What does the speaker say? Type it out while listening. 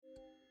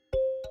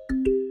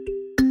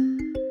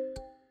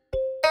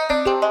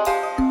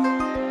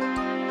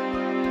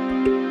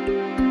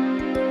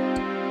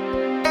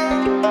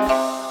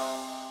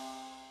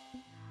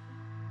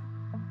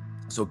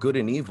so good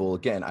and evil,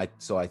 again, I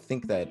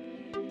think that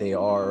they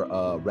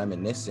are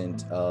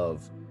reminiscent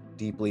of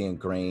deeply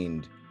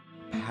ingrained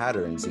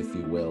patterns, if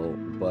you will,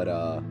 but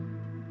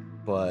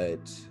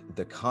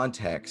the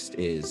context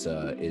is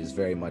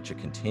very much a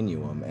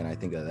continuum, and I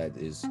think that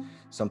is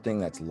something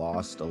that's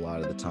lost a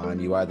lot of the time.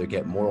 You either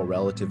get moral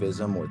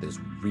relativism or this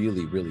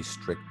really, really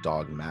strict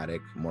dogmatic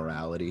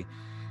morality,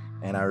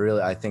 and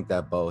I think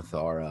that both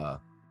are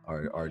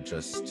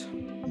just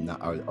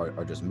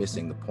are just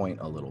missing the point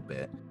a little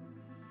bit.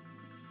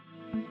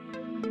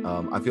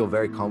 I feel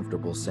very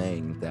comfortable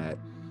saying that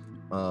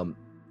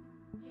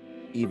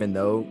even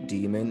though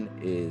demon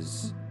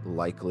is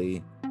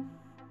likely,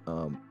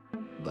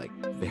 like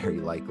very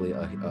likely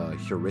a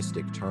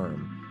heuristic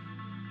term,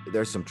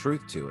 there's some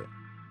truth to it.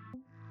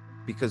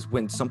 Because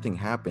when something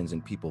happens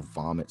and people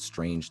vomit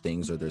strange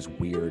things, or there's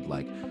weird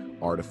like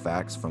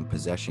artifacts from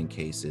possession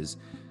cases,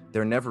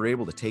 they're never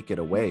able to take it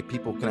away.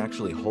 People can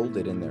actually hold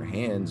it in their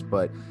hands,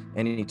 but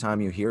anytime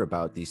you hear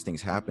about these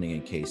things happening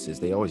in cases,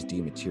 they always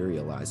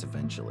dematerialize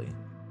eventually.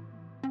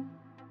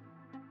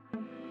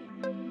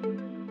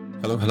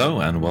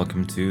 Hello, and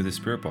welcome to the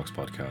Spirit Box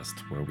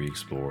podcast, where we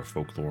explore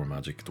folklore,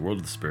 magic, the world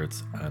of the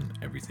spirits, and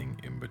everything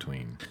in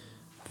between.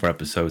 For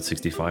episode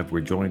 65,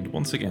 we're joined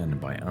once again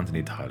by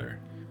Anthony Tyler.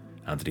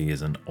 Anthony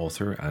is an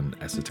author and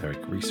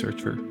esoteric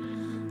researcher,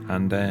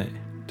 and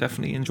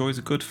definitely enjoys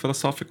a good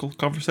philosophical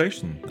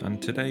conversation.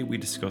 And today we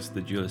discuss the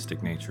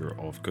dualistic nature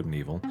of good and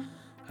evil,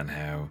 and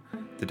how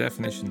the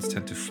definitions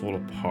tend to fall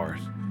apart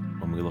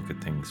when we look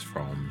at things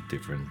from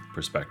different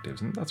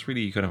perspectives. And that's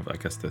really kind of, I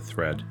guess, the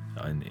thread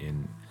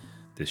in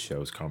this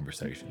show's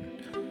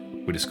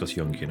conversation. We discuss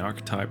Jungian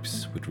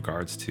archetypes with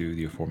regards to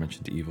the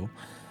aforementioned evil,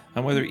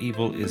 and whether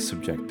evil is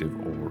subjective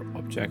or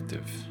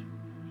objective.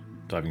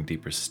 Diving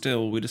deeper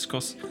still, we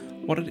discuss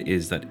what it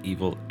is that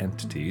evil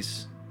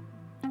entities,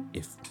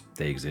 if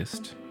they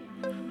exist,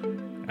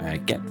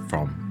 get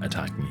from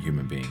attacking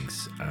human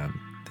beings, and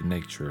the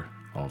nature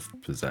of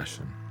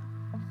possession.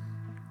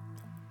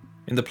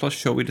 In the Plus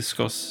show, we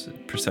discuss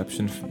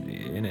perception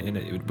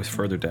with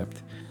further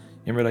depth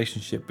in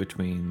relationship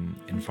between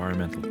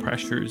environmental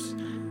pressures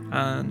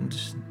and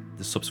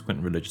the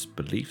subsequent religious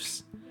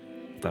beliefs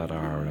that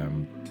are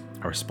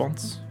a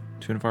response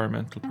to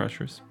environmental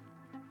pressures.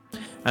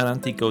 And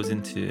Anthony goes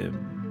into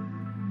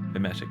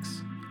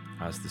memetics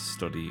as the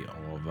study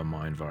of a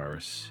mind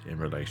virus in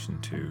relation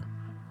to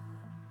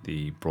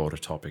the broader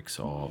topics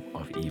of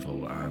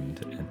evil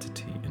and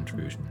entity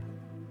intrusion.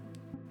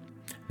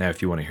 Now,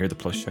 if you want to hear the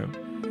Plus show,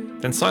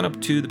 then sign up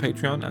to the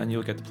Patreon and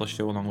you'll get the Plus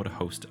show along with a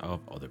host of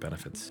other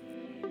benefits.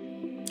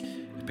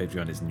 If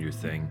Patreon isn't your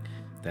thing,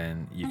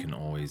 then you can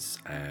always,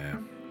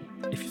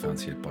 if you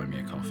fancy it, buy me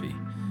a coffee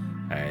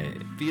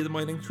via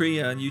my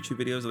Linktree and YouTube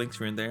videos. The links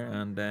are in there,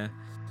 and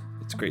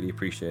it's greatly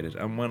appreciated.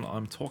 And when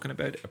I'm talking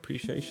about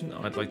appreciation,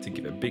 I'd like to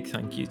give a big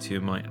thank you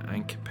to my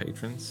Ank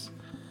patrons: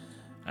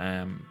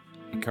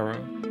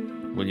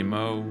 Ikaro, William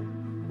O,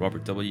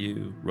 Robert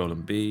W,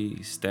 Roland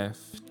B, Steph,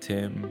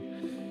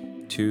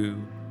 Tim, Tu,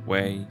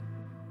 Wei,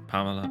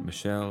 Pamela,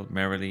 Michelle,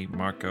 Merrily,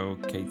 Marco,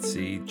 Kate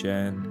C,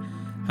 Jen,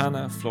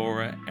 Hannah,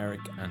 Flora, Eric,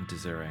 and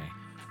Desiree,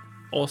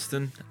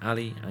 Austin,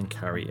 Ali, and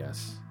Carrie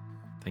S.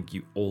 Thank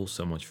you all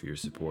so much for your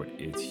support.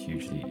 It's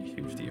hugely,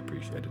 hugely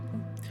appreciated.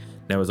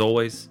 Now, as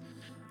always,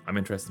 I'm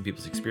interested in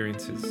people's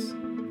experiences.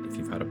 If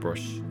you've had a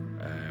brush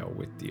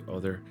with the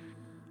other,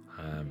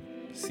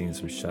 seen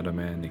some shadow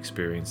men,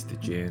 experienced the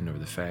jinn or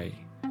the fae,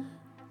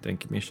 then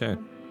give me a shout.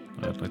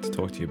 I'd like to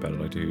talk to you about it.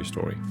 I'd like to hear your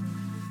story.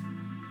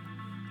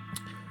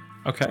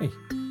 Okay.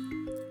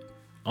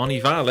 On y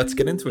va, let's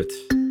get into it.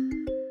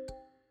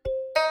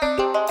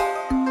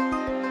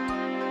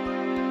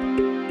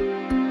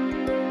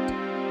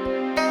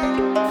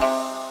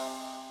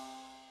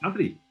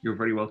 Anthony, you're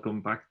very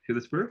welcome back to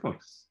the Spirit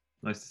Box.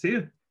 Nice to see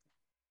you.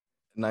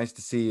 Nice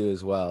to see you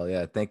as well.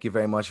 Yeah, thank you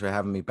very much for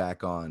having me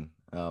back on.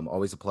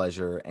 Always a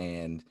pleasure.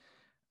 And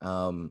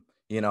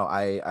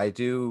I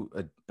do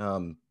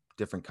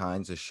different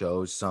kinds of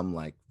shows, some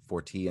like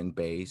Fortean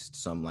based,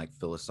 some like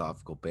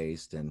philosophical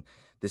based, and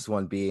this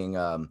one being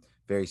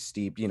very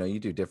steeped. You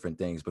do different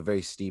things, but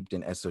very steeped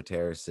in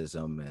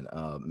esotericism and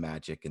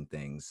magic and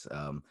things.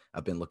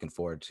 I've been looking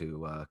forward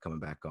to coming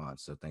back on.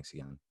 So thanks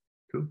again.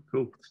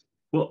 Cool.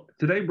 Well,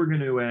 today we're going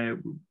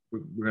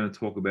to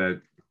talk about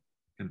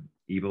kind of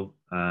evil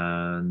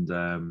and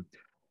the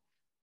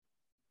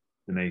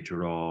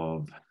nature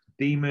of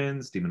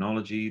demons,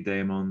 demonology,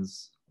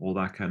 daemons, all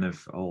that kind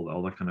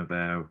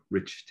of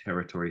rich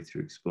territory to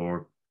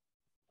explore.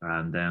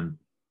 And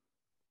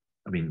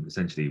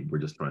essentially, we're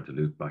just trying to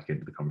loop back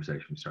into the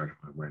conversation we started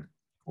when we're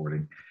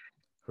recording,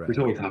 which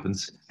always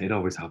happens. It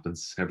always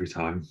happens every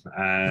time.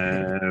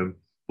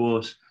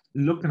 But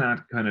looking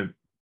at kind of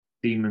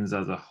demons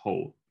as a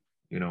whole,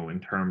 in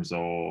terms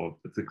of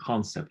the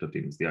concept of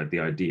demons, the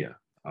idea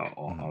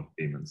of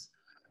demons.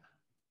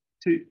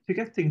 To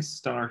get things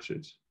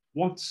started,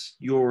 what's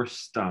your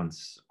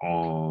stance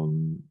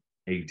on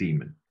a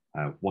demon?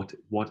 What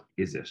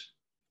is it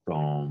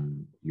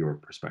from your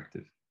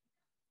perspective?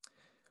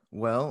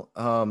 Well,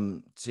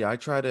 see, I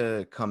try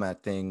to come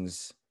at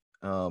things.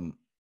 Um,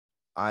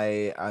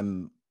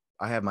 I'm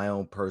I have my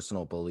own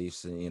personal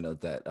beliefs, and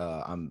that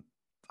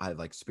I have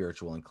like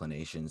spiritual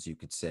inclinations, you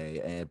could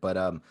say, and but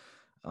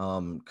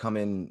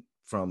coming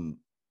from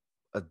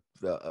a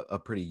a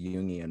pretty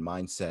Jungian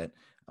mindset,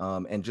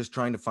 and just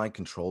trying to find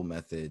control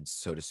methods,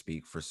 so to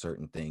speak, for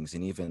certain things,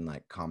 and even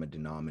like common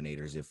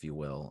denominators, if you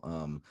will,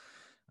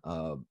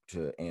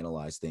 to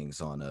analyze things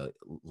on a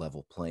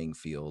level playing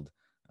field.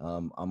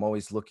 I'm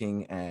always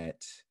looking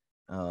at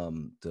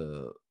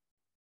the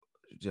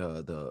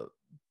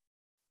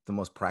the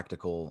most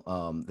practical,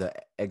 the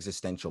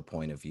existential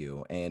point of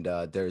view, and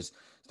there's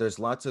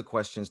lots of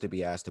questions to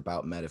be asked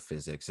about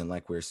metaphysics, and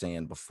like we were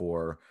saying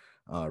before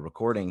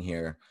recording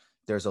here,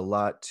 there's a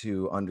lot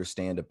to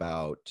understand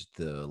about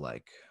the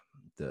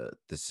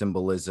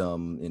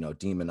symbolism,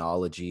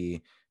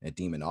 demonology and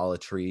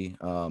demonolatry.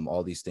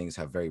 All these things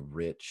have very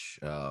rich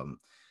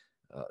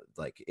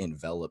like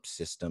enveloped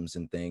systems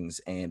and things,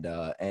 and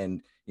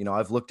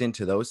I've looked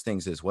into those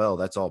things as well.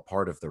 That's all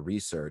part of the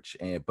research,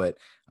 and but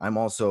I'm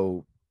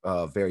also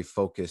very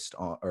focused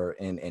on,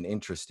 and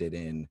interested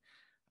in,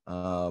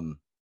 um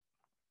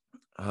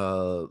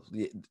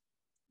y-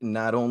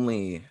 not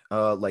only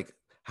like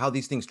how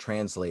these things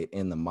translate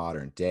in the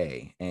modern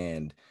day.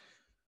 And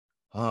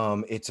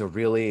it's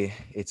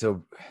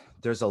a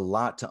there's a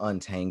lot to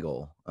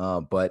untangle,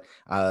 but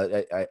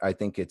I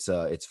think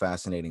it's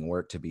fascinating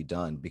work to be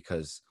done,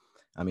 because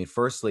I mean,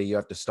 firstly, you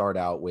have to start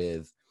out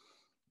with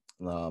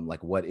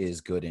like what is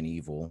good and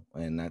evil,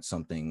 and that's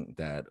something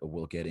that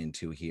we'll get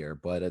into here.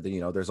 But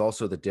there's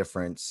also the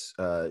difference.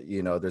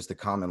 There's the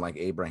common, like,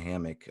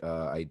 Abrahamic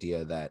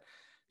idea that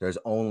there's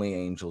only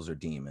angels or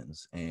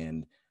demons,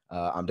 and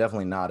I'm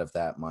definitely not of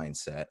that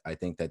mindset. I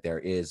think that there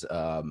is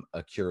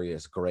a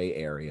curious gray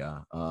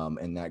area,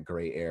 and that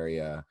gray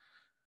area,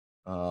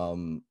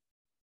 um,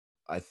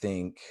 I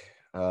think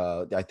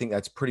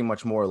that's pretty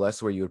much more or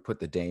less where you would put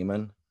the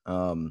daemon.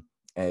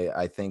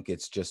 I think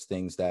it's just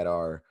things that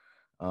are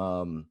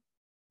um,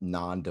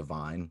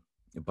 non-divine,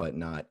 but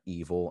not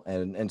evil.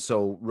 And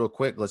so, real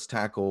quick, let's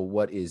tackle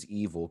what is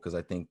evil, because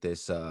I think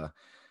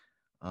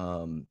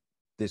um,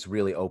 this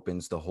really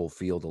opens the whole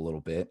field a little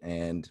bit.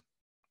 And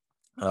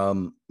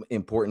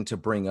important to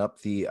bring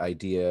up the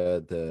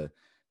idea, the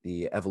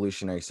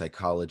evolutionary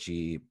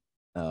psychology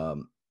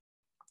um,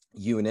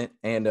 unit,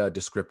 and a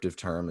descriptive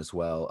term as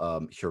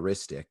well,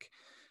 heuristic,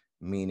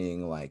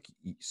 meaning like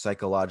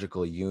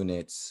psychological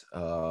units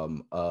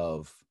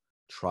of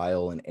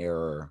trial and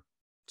error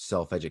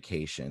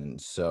self-education.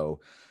 So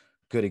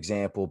good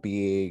example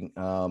being,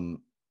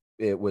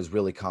 it was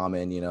really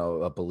common,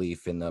 a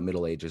belief in the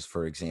Middle Ages,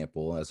 for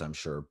example, as I'm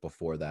sure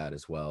before that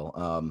as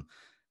well,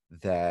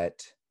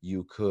 that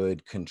you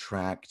could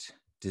contract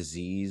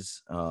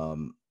disease,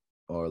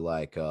 or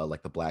like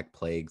the Black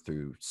Plague,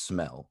 through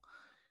smell.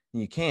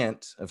 You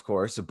can't, of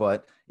course,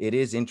 but it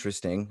is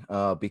interesting,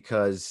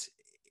 because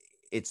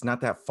it's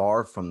not that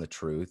far from the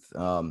truth.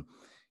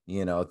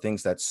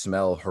 Things that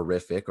smell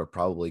horrific are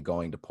probably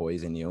going to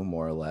poison you,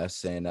 more or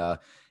less. And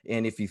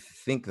if you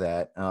think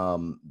that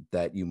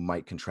you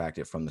might contract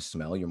it from the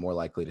smell, you're more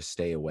likely to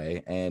stay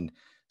away. And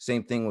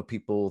same thing with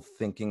people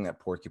thinking that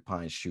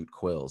porcupines shoot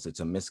quills. It's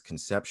a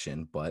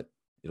misconception, but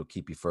it'll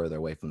keep you further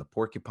away from the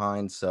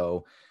porcupine.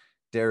 So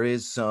there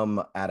is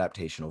some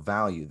adaptational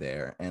value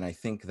there. And I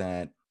think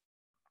that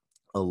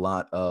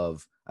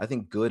I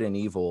think good and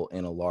evil,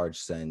 in a large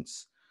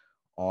sense,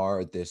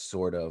 are this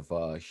sort of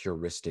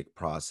heuristic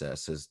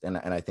processes. And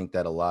I think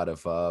that a lot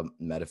of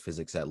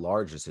metaphysics at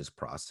large is his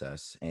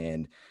process.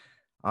 And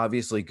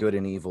obviously, good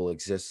and evil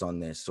exists on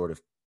this sort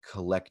of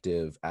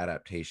collective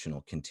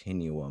adaptational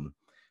continuum,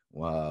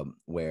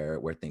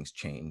 where things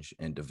change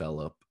and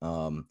develop.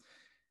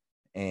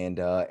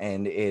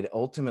 And it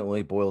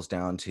ultimately boils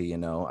down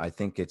to, I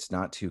think it's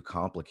not too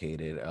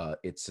complicated.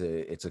 It's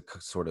a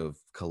sort of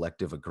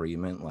collective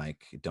agreement,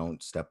 like,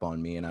 don't step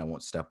on me and I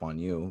won't step on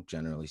you,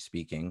 generally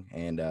speaking.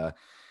 And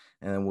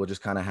then we'll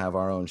just kind of have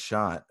our own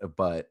shot.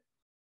 But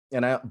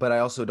I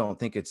also don't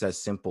think it's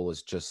as simple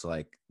as just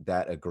like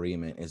that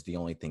agreement is the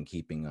only thing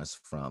keeping us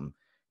from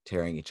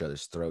tearing each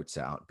other's throats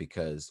out,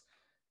 because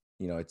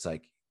it's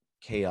like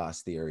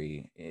chaos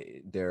theory.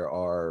 There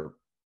are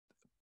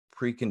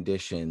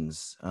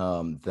preconditions,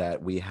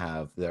 that we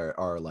have. There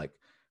are like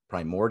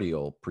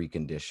primordial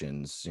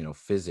preconditions,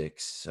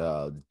 physics,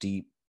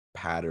 deep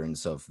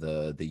patterns of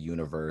the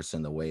universe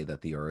and the way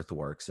that the earth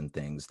works, and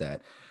things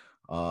that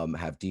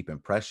have deep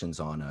impressions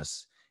on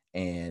us.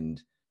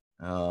 And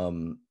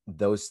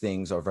those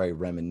things are very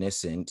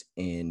reminiscent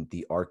in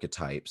the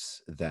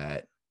archetypes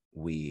that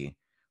we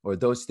or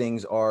those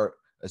things are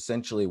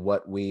essentially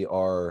what we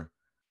are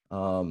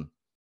um,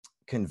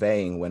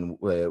 conveying when,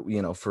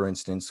 for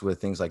instance,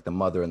 with things like the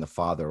mother and the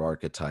father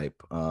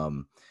archetype.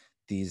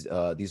 These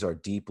are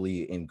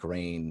deeply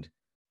ingrained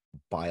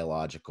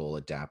biological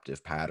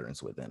adaptive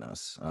patterns within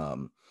us.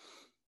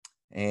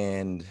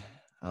 And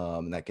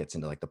that gets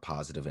into like the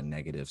positive and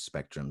negative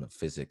spectrum of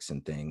physics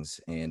and things,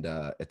 and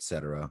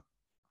etc.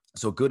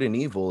 So good and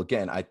evil,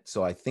 again, I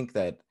think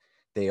that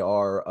they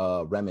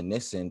are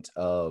reminiscent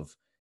of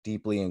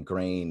deeply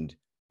ingrained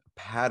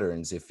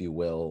patterns, if you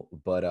will,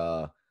 but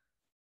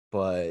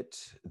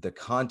the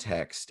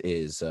context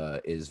is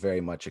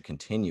very much a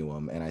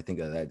continuum, and I think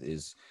that that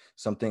is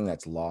something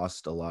that's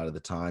lost a lot of the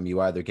time.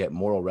 You either get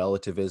moral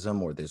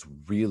relativism or this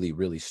really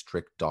really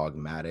strict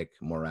dogmatic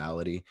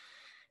morality,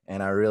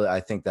 and I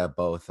think that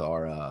both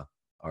are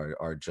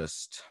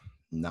just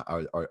not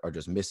are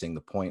just missing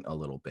the point a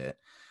little bit.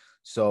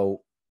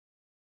 So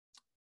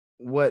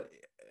what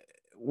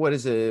what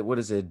is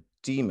a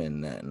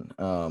demon then?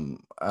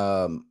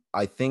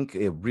 I think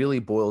it really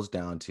boils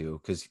down to,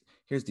 because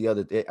here's the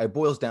other, it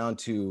boils down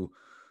to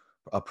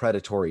a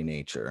predatory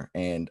nature,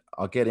 and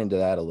I'll get into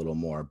that a little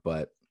more.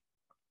 But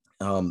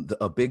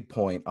a big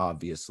point,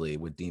 obviously,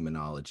 with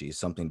demonology,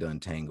 something to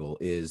untangle,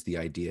 is the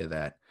idea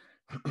that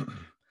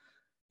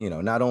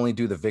not only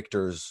do the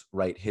victors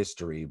write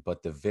history,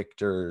 but the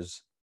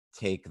victors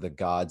take the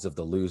gods of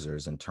the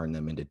losers and turn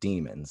them into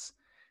demons.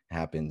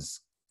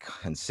 Happens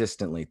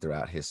consistently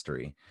throughout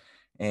history,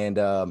 and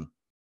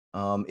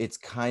it's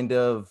kind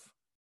of,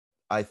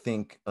 I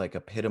think, like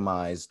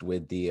epitomized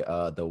with the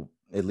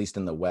at least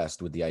in the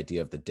West, with the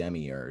idea of the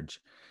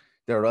demiurge.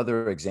 There are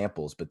other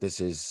examples, but this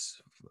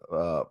is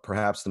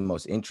perhaps the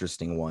most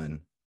interesting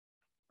one,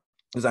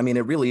 because I mean,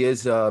 it really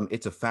is.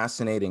 It's a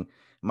fascinating.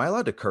 Am I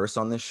allowed to curse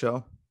on this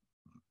show?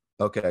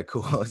 Okay,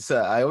 cool. So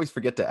I always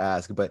forget to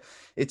ask, but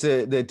it's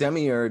the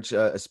demiurge,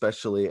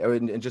 especially,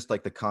 and just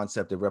like the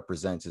concept it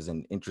represents, is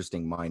an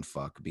interesting mind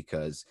fuck,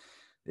 because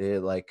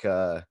like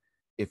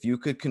if you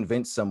could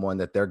convince someone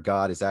that their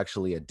god is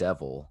actually a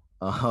devil,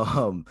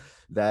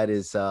 that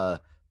is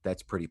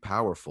that's pretty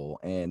powerful,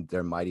 and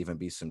there might even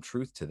be some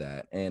truth to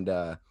that.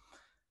 And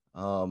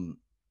um,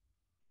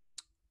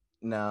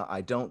 now,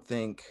 I don't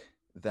think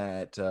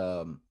that,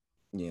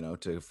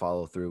 to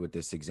follow through with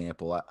this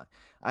example,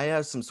 I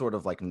have some sort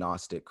of like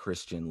Gnostic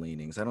Christian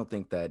leanings. I don't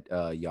think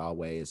that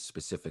Yahweh is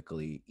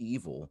specifically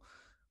evil,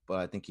 but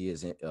I think he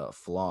is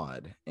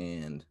flawed.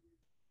 And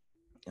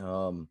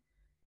um,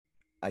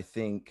 I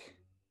think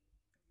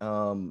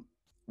um,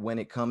 when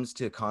it comes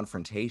to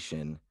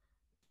confrontation,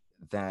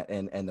 that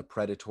and the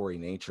predatory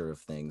nature of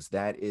things,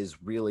 that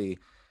is really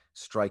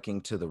striking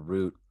to the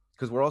root,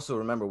 because we're also,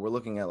 remember, we're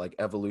looking at like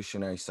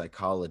evolutionary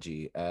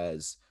psychology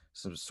as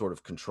some sort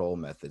of control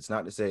methods.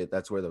 Not to say that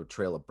that's where the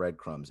trail of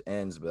breadcrumbs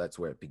ends, but that's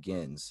where it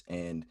begins.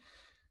 And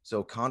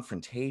so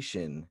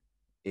confrontation,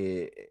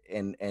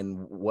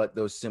 and what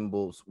those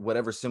symbols,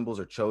 whatever symbols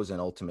are chosen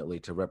ultimately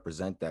to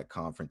represent that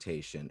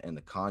confrontation, and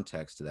the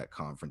context of that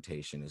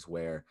confrontation, is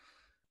where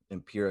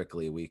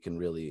empirically we can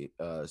really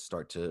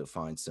start to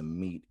find some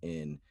meat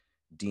in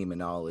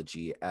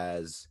demonology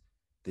as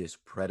this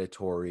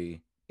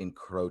predatory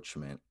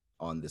encroachment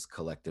on this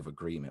collective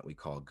agreement we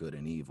call good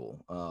and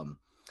evil.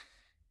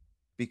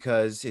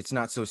 Because it's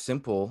not so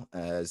simple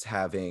as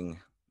having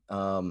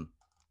um,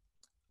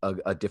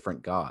 a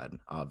different god.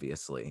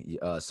 Obviously,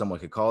 someone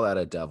could call that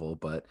a devil,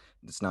 but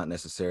it's not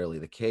necessarily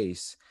the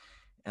case.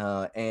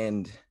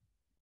 And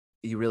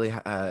you really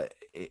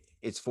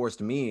it's forced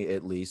me,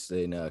 at least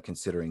in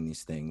considering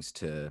these things,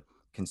 to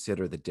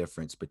consider the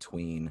difference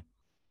between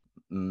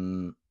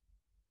mm,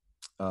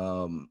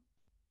 um,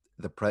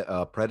 the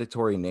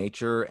predatory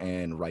nature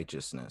and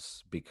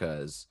righteousness,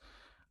 because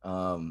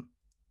um,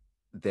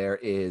 there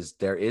is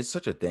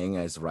such a thing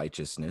as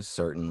righteousness,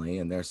 certainly,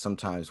 and there's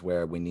sometimes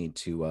where we need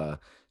to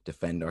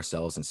defend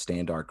ourselves and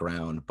stand our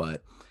ground,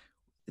 but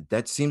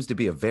that seems to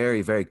be a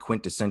very very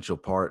quintessential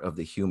part of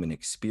the human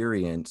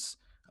experience,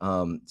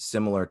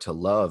 similar to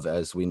love.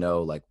 As we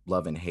know, like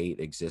love and hate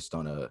exist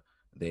on a,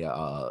 they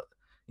light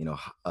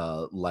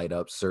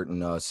up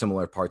certain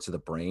similar parts of the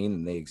brain,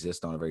 and they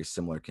exist on a very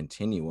similar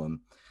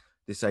continuum.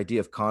 This idea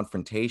of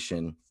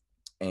confrontation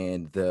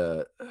and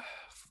the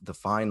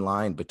fine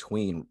line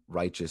between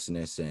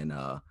righteousness and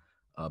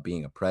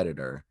being a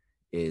predator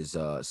is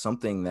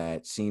something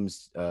that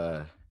seems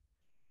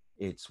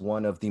it's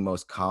one of the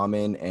most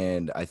common,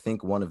 and I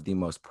think one of the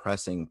most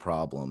pressing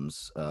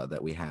problems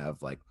that we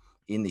have, like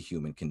in the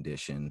human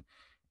condition.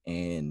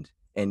 And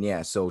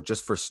yeah, so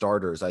just for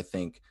starters, I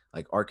think,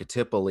 like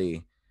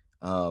archetypally,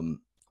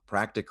 um,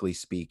 practically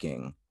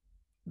speaking,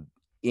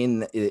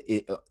 in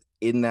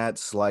that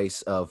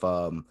slice of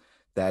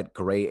that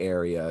gray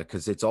area,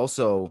 because it's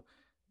also,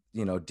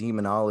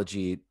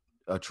 demonology,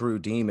 a true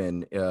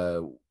demon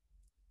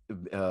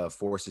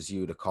forces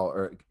you to call,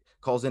 or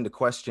calls into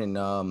question,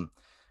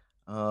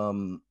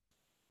 um,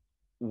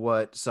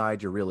 what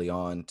side you're really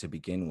on to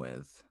begin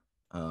with.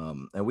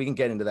 And we can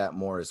get into that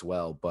more as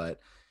well. But,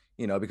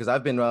 because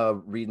I've been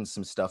reading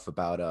some stuff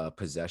about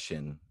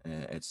possession,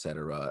 et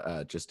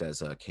cetera, just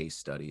as case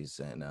studies.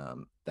 And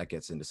that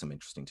gets into some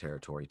interesting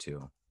territory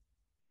too.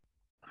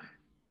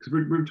 Because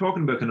we're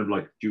talking about kind of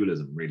like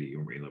dualism, really.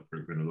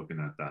 We're kind of looking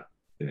at that,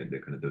 the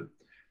kind of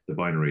the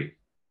binary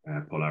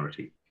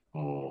polarity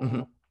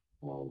Hmm.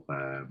 of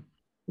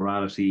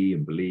morality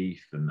and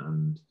belief,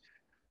 and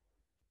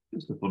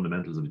just the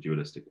fundamentals of a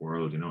dualistic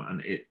world,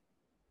 and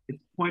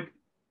it's quite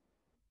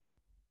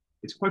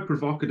it's quite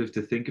provocative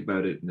to think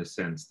about it in a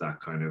sense that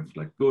kind of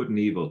like good and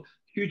evil.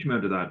 Huge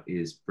amount of that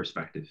is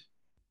perspective,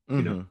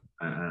 you know,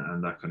 Hmm.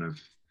 and that kind of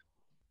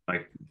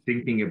like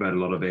thinking about a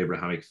lot of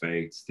Abrahamic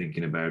faiths,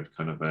 thinking about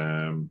kind of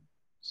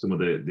some of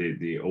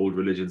the old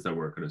religions that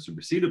were kind of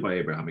superseded by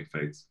Abrahamic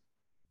faiths,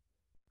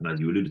 and as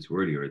you alluded to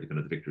earlier, the kind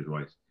of the victor's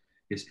right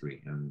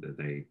history, and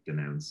they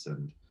denounce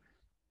and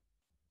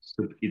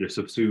either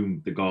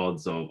subsume the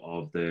gods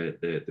of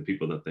the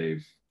people that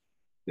they've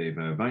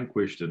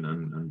vanquished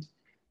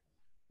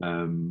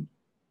um,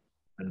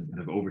 and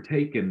have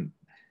overtaken.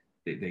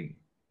 They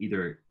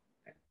either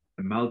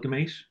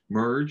amalgamate,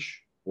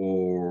 merge,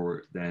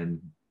 or then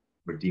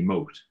or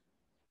demote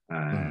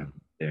Hmm.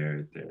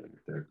 their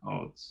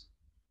gods.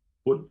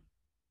 But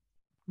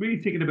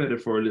really thinking about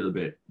it for a little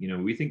bit,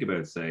 we think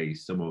about say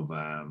some of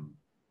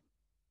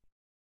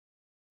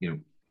you know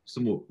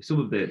some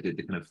of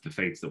the kind of the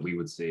fates that we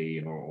would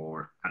see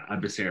or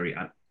adversary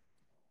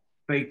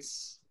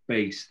fates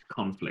based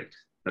conflict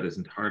that is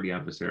entirely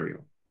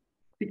adversarial.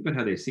 Think about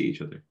how they see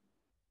each other.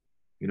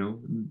 You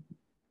know,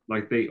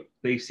 like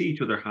they see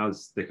each other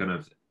as the kind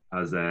of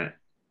as a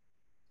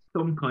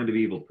some kind of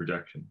evil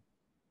projection,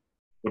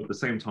 but at the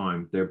same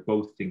time, they're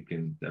both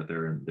thinking that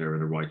they're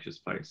in a righteous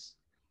place.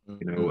 Hmm.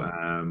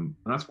 And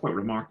that's quite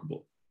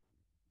remarkable.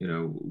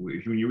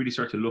 When you really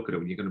start to look at it,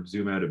 when you kind of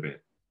zoom out a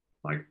bit,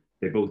 like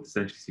they both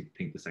essentially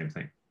think the same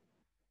thing.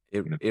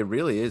 It You know, it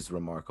really is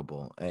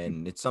remarkable,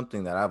 and it's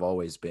something that I've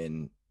always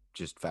been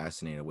just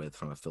fascinated with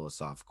from a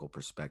philosophical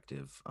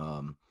perspective.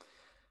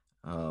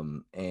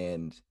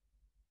 And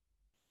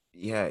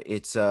yeah,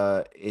 it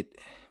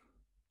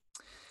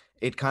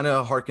kind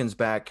of harkens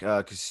back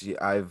because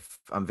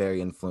I'm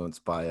very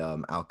influenced by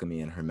alchemy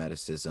and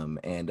hermeticism,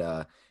 and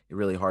it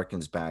really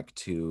harkens back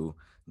to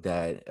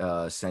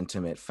that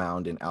sentiment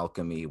found in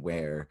alchemy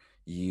where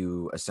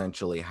you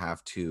essentially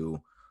have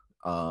to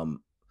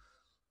um,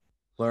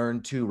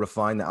 learn to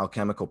refine the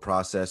alchemical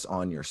process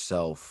on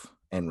yourself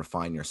and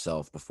refine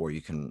yourself before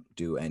you can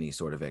do any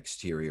sort of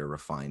exterior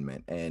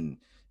refinement. And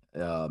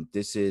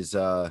this is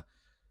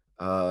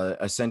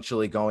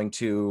essentially going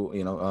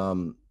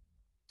to,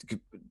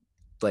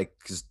 like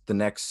 'cause the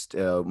next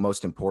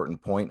most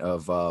important point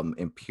of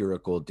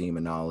empirical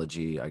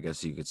demonology, I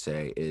guess you could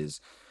say, is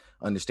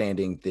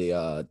understanding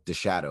the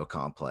shadow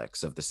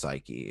complex of the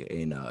psyche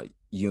in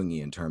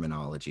Jungian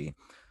terminology,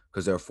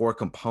 because there are four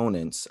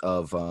components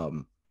of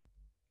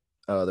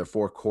there are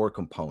four core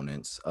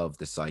components of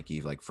the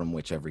psyche, like from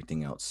which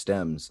everything else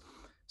stems,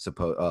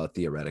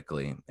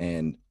 theoretically.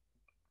 And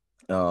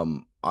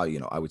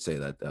I would say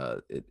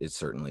that it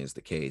certainly is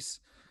the case.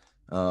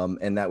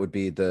 And that would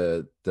be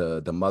the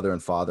mother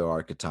and father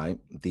archetype,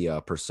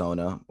 the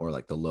persona, or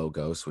like the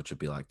logos, which would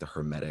be like the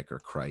Hermetic or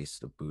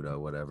Christ or Buddha,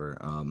 whatever.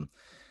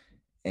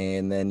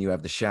 And then you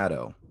have the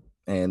shadow.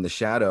 And the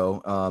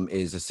shadow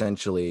is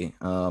essentially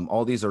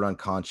all these are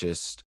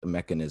unconscious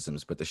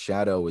mechanisms, but the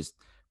shadow is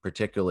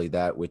particularly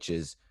that which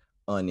is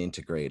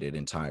unintegrated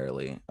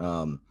entirely,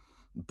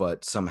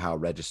 but somehow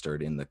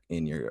registered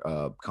in your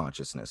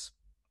consciousness.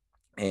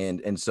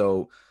 And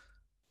so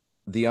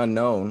the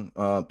unknown,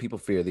 people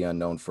fear the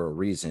unknown for a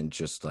reason,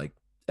 just like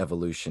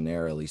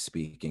evolutionarily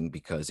speaking,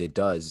 because it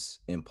does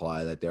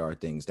imply that there are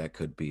things that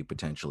could be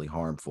potentially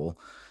harmful.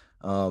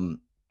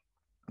 Um,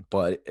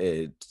 but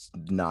it's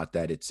not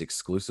that it's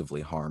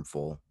exclusively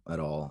harmful at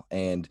all.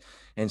 And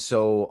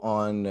so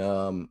on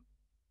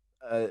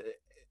uh,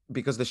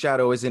 because the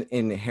shadow isn't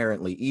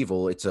inherently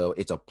evil, it's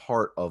a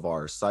part of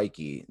our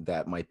psyche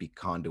that might be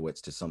conduits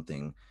to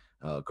something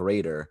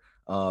greater.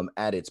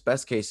 At its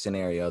best case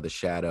scenario, the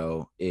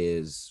shadow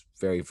is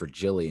very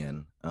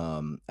Virgilian,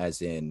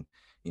 as in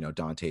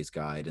Dante's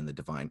Guide and the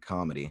Divine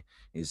Comedy.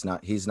 He's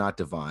not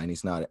divine.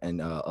 He's not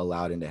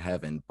allowed into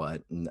heaven,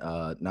 but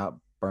not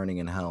burning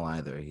in hell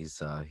either.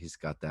 He's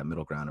got that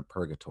middle ground of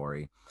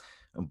purgatory.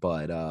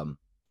 But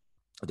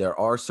there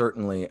are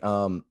certainly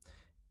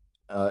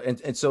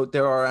and so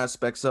there are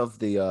aspects of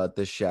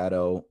the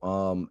shadow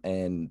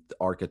and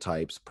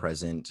archetypes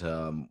present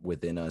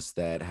within us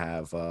that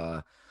have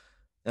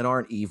that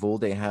aren't evil.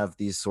 They have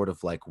these sort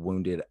of like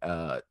wounded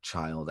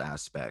child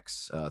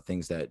aspects,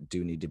 things that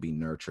do need to be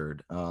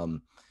nurtured.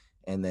 And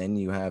then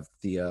you have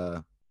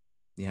the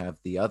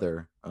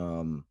other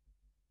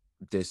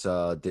this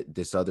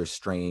other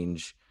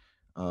strange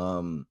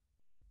um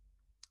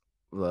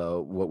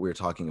what we were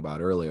talking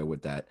about earlier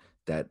with that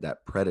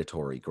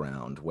predatory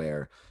ground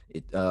where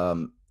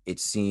it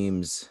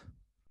seems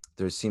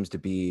there seems to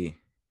be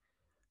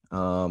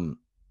um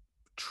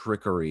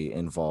trickery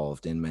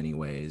involved in many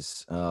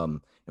ways.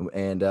 And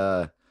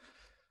there's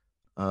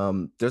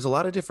a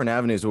lot of different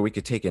avenues where we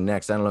could take it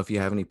next. I don't know if you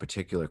have any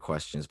particular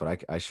questions,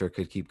 but I sure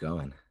could keep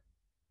going.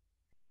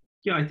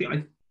 yeah, I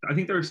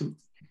think there are some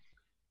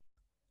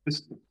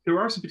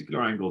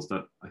particular angles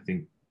that I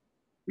think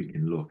we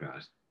can look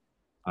at.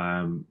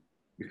 Um,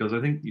 because I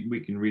think we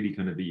can really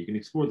kind of you can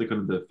explore the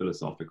kind of the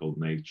philosophical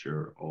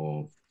nature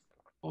of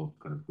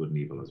kind of good and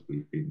evil as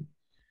we've been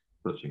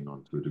touching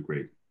on to a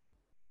degree.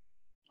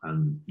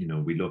 And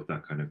we looked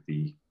at kind of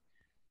the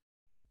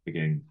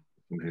again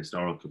from a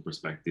historical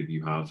perspective,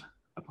 you have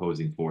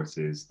opposing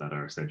forces that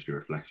are essentially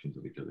reflections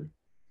of each other.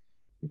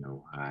 You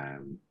know,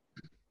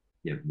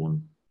 yet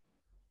one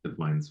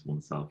defines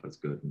oneself as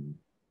good and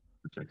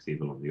projects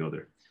evil on the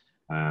other.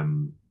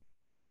 Um,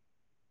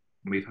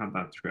 we've had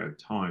that throughout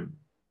time.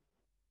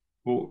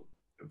 But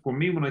for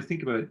me, when I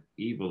think about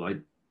evil,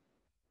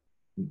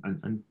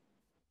 and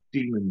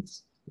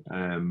demons,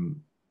 um,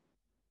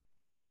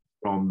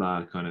 from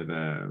that kind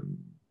of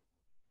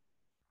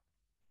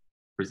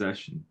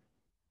possession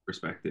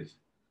perspective,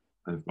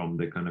 and from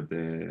the kind of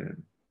the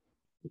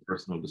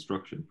personal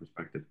destruction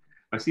perspective,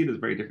 I see it as a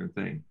very different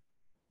thing.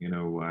 You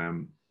know,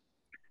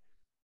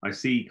 I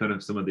see kind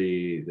of some of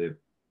the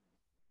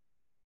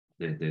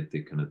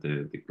kind of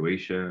the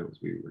Goetia, as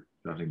we were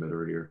chatting about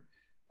earlier,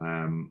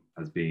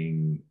 as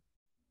being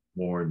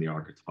more in the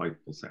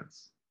archetypal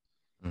sense,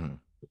 Mhm.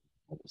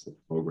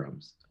 opposite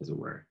programs, as it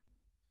were.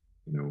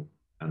 You know,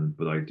 and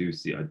but I do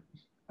see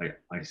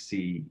I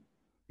see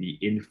the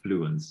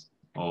influence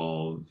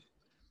of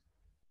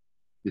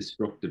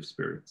destructive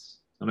spirits,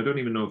 and I don't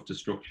even know if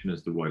destruction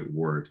is the right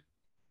word.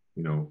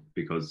 You know,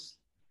 because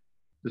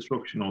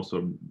destruction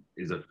also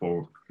is a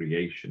form of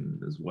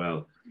creation as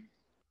well.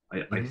 I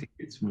Mhm. think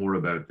it's more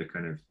about the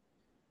kind of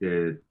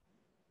the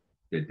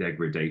the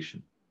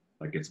degradation,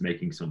 like it's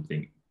making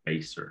something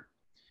baser.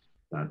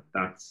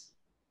 That's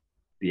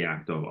the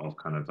act of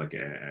kind of like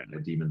a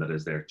demon that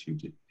is there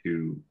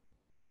to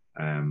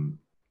um,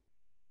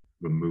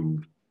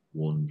 remove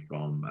one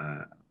from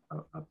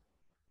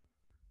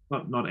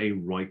not a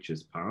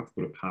righteous path,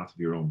 but a path of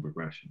your own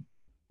progression,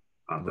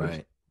 path that is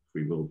Right.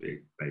 free will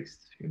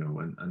based, you know,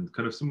 and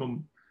kind of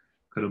some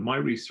kind of my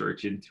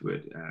research into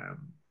it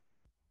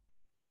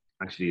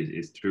actually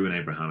is through an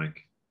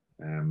Abrahamic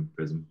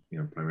prism, you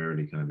know,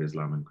 primarily kind of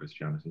Islam and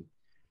Christianity.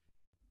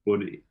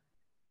 But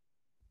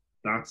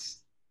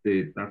that's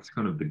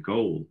kind of the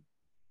goal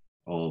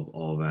of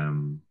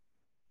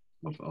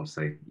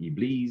say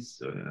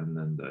Iblis and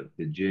then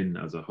the jinn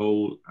as a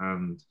whole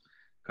and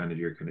kind of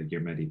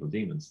your medieval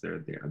demons.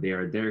 They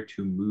are there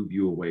to move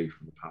you away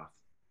from the path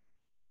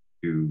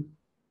to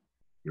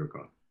your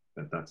God.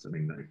 That's I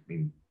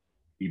mean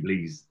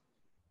Iblis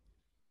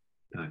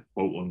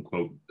quote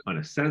unquote kind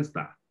of says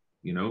that,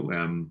 you know,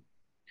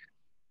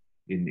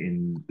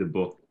 in the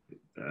book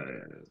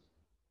uh,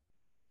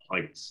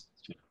 Heights,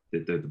 the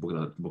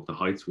book The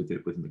Heights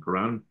within the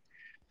Quran,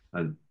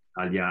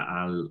 Alya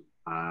al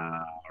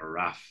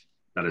Araf.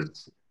 That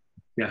is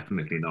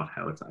definitely not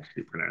how it's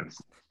actually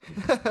pronounced.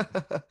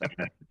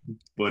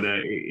 But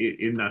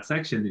in that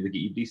section,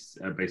 the Iblis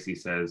basically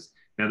says,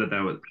 "Now that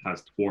thou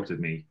hast thwarted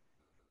me,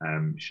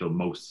 shall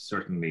most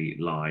certainly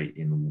lie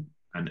in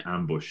an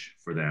ambush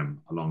for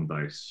them along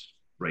thy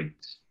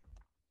straight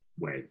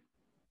way."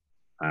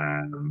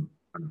 And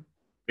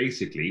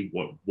basically,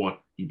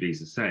 what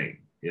Iblis is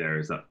saying there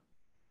is that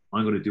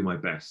I'm going to do my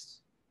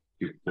best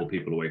to pull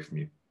people away from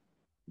you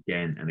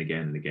again and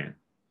again and again.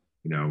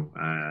 You know,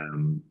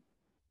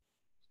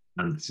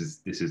 and this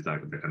is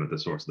like the kind of the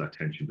source of that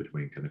tension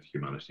between kind of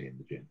humanity and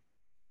the jinn,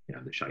 yeah,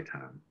 the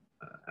shaitan.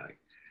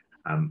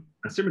 And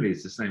similarly,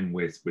 it's the same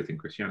within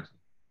Christianity.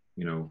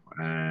 You know,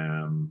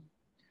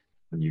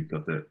 and you've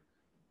got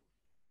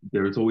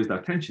there is always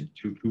that tension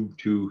to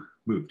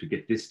move to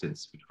get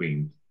distance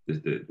between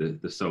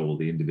the soul,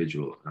 the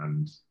individual,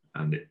 and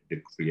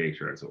the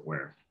creator, as it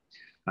were.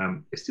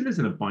 It still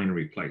isn't a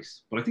binary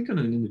place, but I think on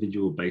an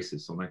individual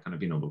basis, on that kind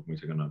of, you know, when we're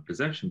talking on a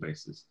possession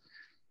basis,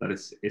 that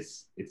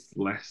it's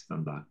less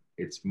than that.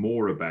 It's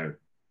more about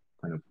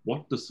kind of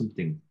what does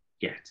something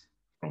get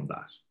from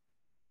that?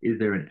 Is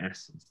there an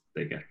essence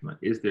they get from it?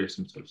 Is there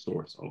some sort of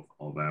source of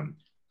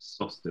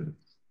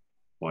sustenance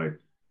by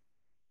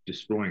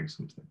destroying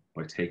something,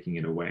 by taking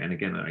it away? And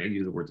again, I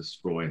use the word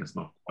destroy, and it's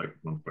not quite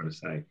what I'm trying to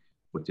say,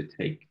 but to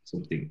take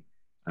something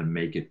and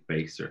make it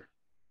baser.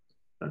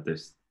 That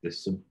there's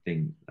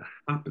something that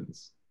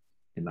happens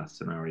in that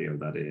scenario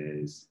that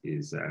is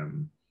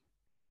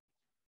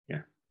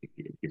yeah,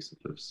 it gives some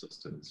sort of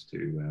sustenance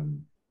to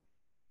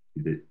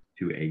the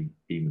to a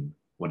demon,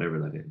 whatever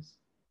that is.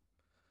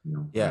 You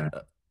know, Yeah.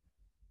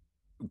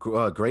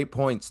 Great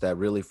points that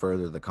really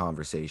further the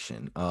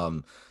conversation.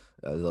 You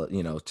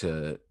know,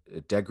 to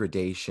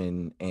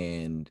degradation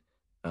and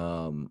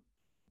um,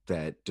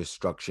 that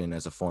destruction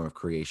as a form of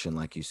creation,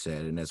 like you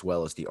said, and as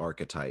well as the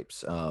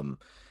archetypes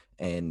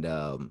and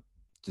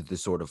the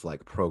sort of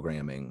like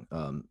programming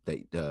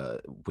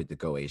that with the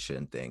Goetia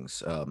and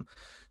things.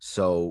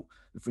 So,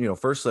 you know,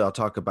 firstly, I'll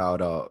talk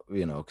about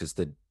you know, because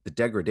the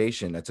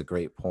degradation, that's a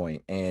great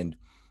point, and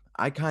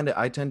I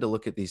tend to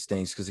look at these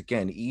things because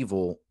again,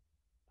 evil,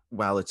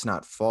 while it's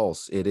not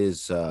false, it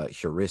is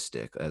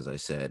heuristic, as I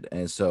said.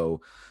 And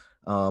so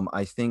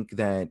I think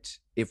that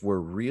if we're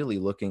really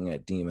looking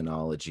at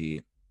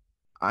demonology,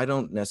 I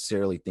don't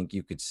necessarily think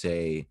you could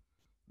say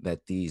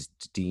that these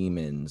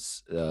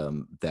demons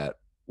that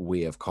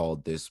we have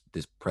called this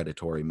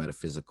predatory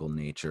metaphysical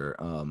nature,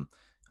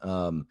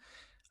 um,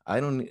 I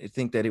don't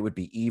think that it would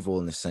be evil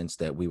in the sense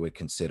that we would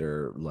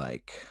consider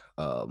like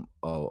a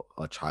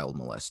child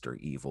molester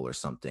evil or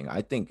something.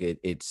 I think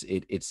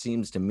it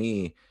seems to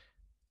me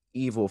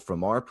evil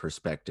from our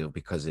perspective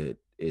because it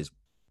is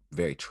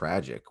very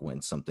tragic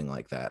when something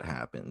like that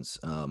happens.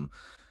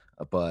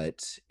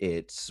 But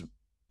it's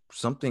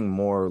something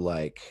more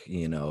like,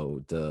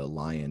 the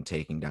lion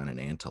taking down an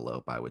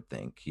antelope, I would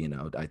think.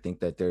 I think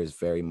that there's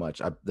very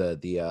much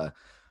the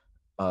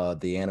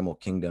animal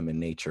kingdom and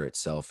nature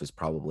itself is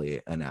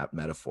probably an apt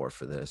metaphor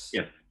for this.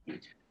 Yeah,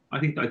 I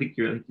think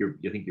you're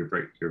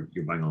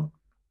bang on.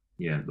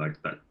 Yeah,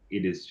 like that.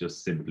 It is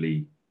just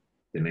simply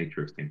the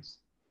nature of things,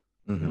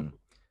 you know. Hmm.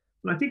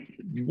 And I think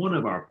one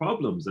of our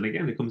problems, and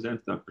again, it comes down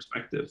to that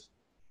perspective,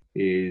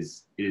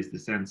 is the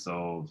sense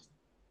of,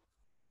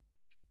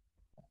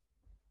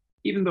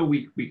 even though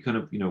we kind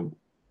of, in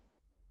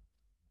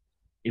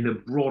a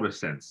broader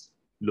sense,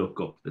 look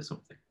up to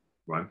something,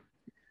 right?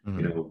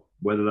 Hmm.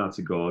 Whether that's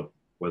a god,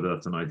 whether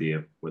that's an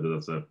idea, whether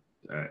that's a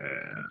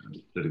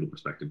political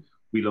perspective,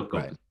 we look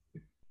up. Right.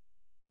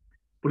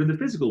 But in the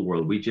physical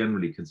world, we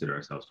generally consider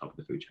ourselves top of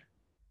the food chain,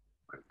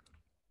 right?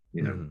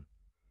 You know, Hmm.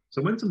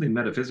 so when something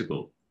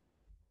metaphysical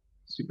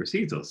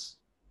supersedes us,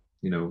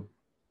 you know,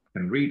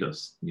 can read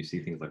us, you see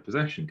things like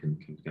possession can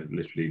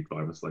literally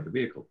drive us like a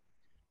vehicle.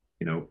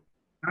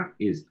 That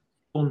is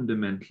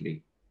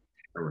fundamentally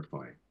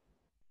terrifying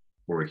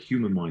for a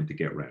human mind to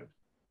get around.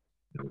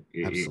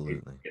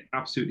 Absolutely. It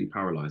absolutely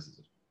paralyzes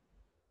it.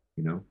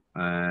 You know,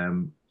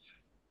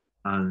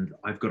 and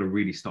I've got to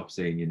really stop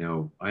saying,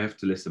 I have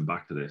to listen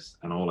back to this,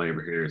 and all I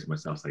ever hear is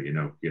myself say,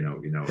 yeah.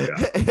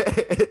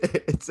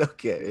 It's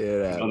okay.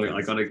 It I gotta,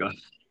 I happens.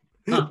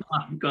 gotta,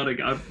 I gotta,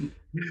 I'm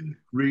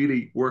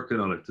really working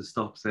on it to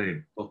stop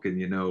saying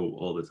fucking,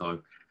 all the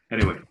time.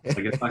 Anyway,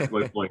 I get back to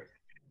my point.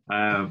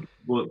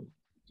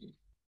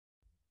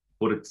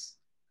 But it's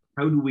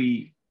how do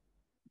we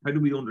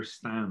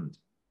understand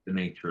the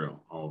nature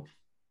of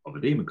a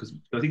demon? Because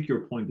I think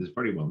your point is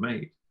very well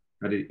made,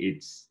 that it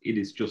is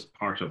just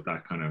part of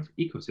that kind of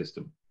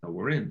ecosystem that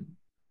we're in,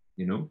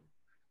 you know.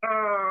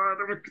 I'm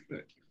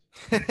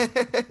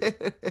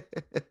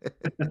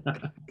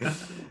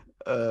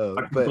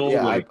from But yeah,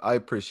 Galway. I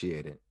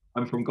appreciate it.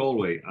 I'm from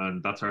Galway,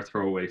 and that's our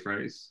throwaway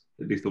phrase.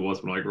 At least it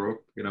was when I grew up,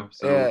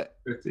 So Yeah,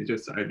 it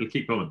just it'll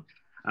keep going.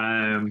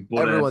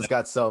 But everyone's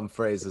got some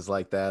phrases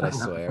like that, I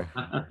swear.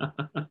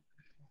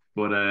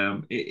 but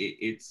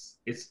it's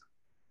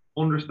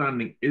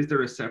understanding, is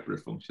there a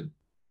separate function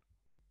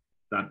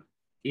that,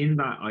 in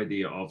that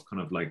idea of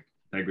kind of like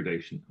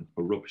degradation and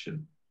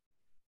corruption,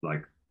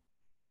 like,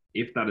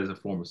 if that is a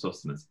form of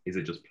sustenance, is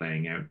it just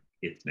playing out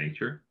its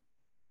nature?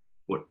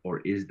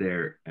 Or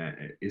there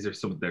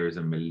is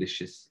a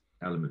malicious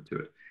element to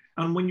it?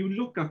 And when you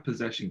look at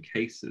possession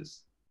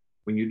cases,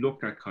 when you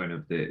look at kind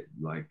of the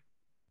like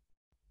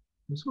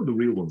some of the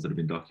real ones that have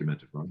been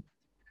documented, right?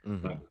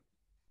 But Hmm.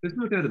 there's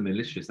no doubt a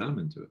malicious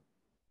element to it.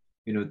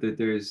 That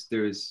there's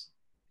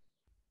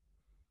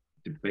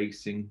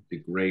debasing,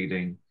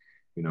 degrading,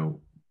 you know,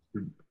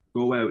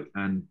 go out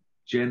and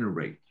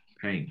generate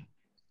pain,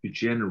 to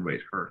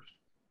generate hurt,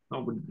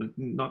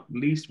 not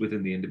least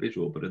within the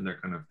individual, but in their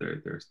kind of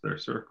their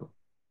circle,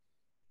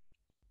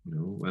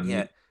 and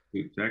Yeah,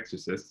 to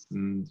exorcists,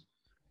 and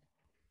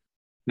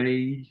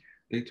they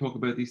they talk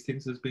about these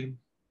things as being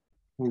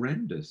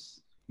horrendous,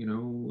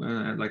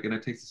 and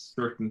it takes a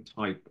certain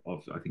type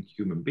of, I think,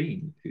 human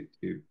being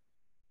to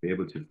be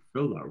able to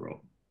fulfill that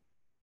role.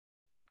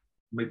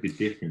 It might be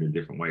different in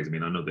different ways. I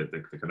mean, I know that the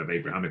kind of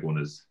Abrahamic one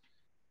is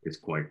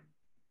quite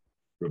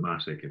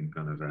dramatic and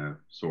kind of a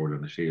sword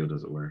and a shield,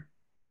 as it were.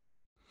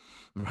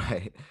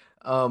 right.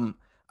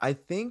 I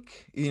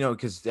think,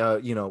 because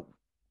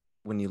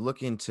when you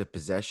look into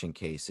possession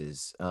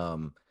cases,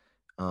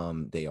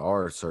 they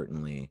are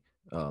certainly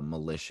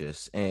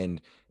malicious,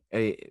 and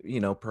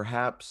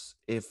perhaps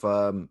if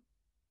i-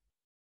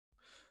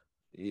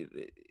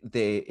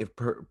 they if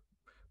per,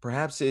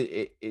 perhaps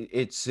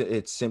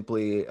it's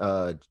simply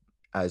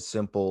as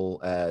simple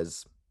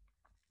as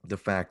the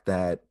fact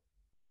that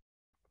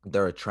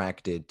they're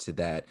attracted to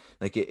that.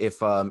 Like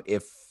if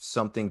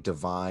something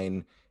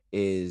divine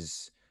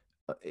is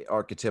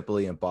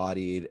archetypally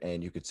embodied,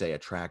 and you could say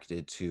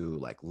attracted to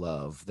like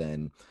love,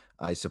 then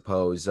I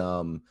suppose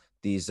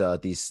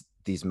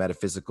these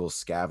metaphysical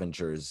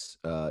scavengers,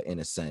 in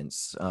a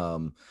sense,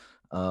 um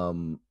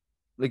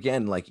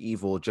again, like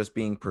evil just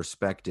being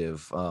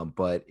perspective,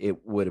 but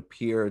it would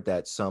appear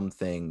that some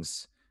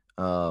things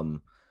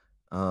um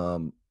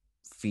um,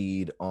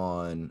 feed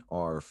on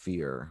our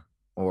fear,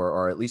 or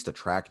are at least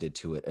attracted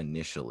to it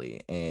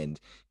initially, and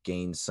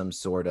gain some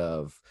sort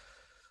of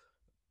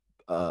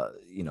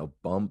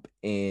bump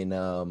in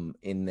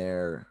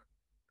their,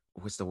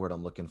 what's the word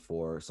I'm looking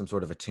for, some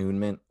sort of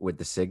attunement with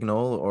the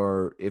signal,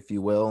 or if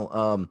you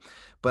will.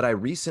 But I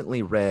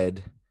recently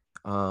read,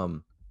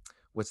 um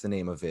what's the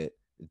name of it,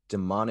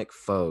 Demonic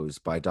Foes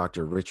by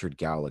Dr. Richard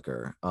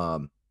Gallagher.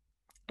 And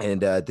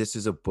this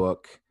is a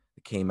book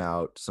that came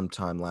out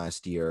sometime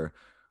last year,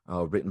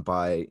 written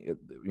by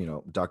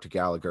Dr.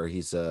 Gallagher.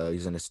 He's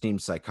an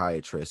esteemed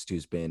psychiatrist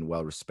who's been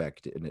well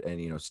respected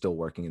and still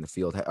working in the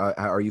field.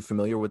 Are you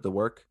familiar with the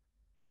work?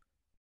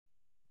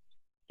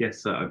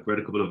 Yes, I've read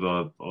a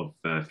couple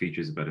of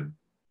features about him.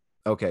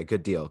 Okay,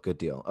 good deal, good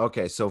deal.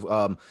 Okay,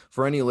 so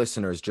for any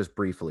listeners, just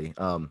briefly,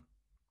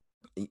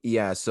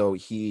 yeah, so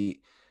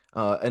he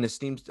an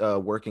esteemed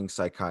working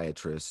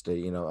psychiatrist,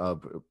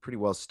 pretty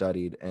well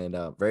studied and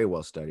very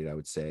well studied, I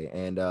would say,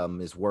 and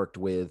has worked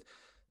with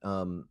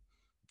um,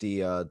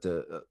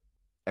 the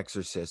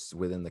exorcists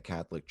within the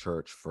Catholic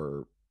Church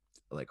for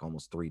like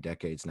almost 3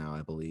 decades now,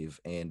 I believe,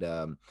 and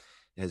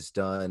has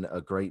done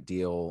a great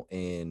deal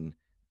in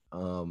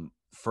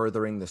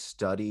furthering the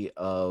study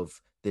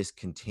of this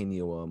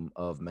continuum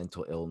of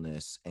mental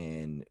illness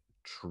and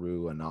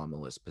true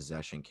anomalous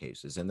possession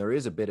cases. And there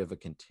is a bit of a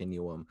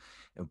continuum,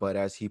 but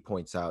as he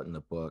points out in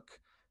the book,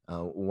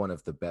 one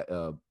of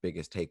the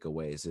biggest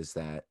takeaways is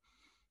that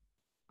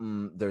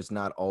there's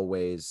not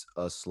always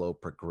a slow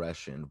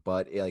progression,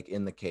 but like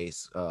in the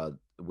case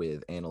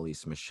with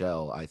Annalise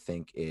Michel, I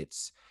think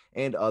it's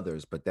and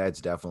others, but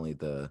that's definitely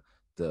the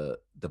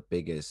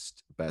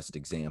biggest best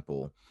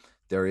example.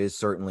 There is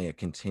certainly a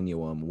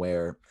continuum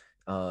where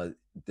uh,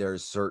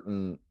 there's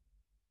certain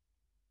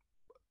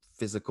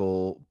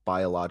physical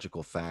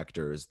biological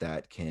factors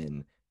that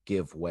can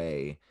give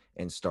way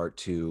and start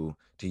to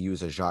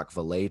use a Jacques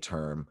Vallée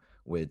term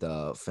with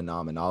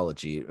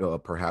phenomenology,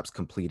 perhaps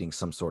completing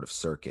some sort of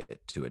circuit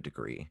to a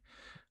degree.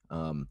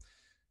 Um,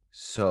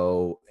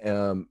 so,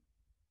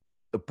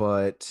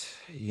 but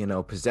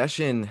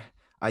possession,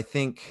 I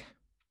think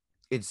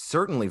it's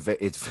certainly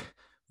it's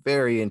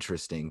very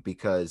interesting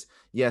because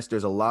yes,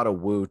 there's a lot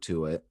of woo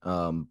to it,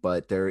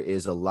 but there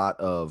is a lot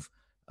of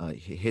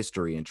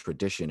history and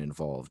tradition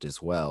involved as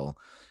well.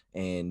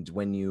 And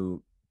when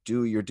you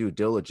do your due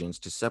diligence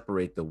to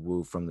separate the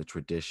woo from the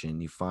tradition,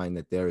 you find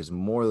that there is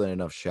more than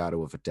enough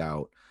shadow of a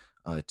doubt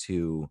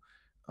to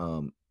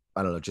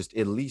I don't know, just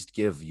at least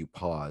give you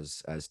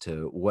pause as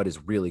to what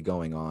is really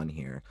going on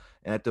here.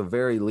 And at the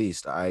very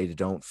least, I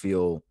don't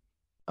feel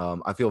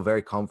I feel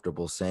very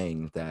comfortable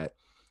saying that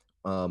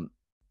um,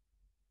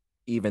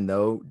 even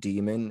though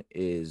demon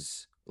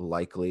is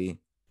likely,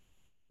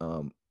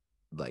 um,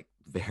 like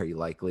very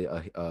likely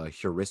a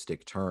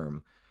heuristic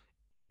term,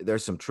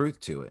 there's some truth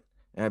to it.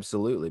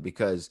 Absolutely,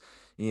 because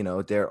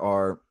there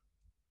are,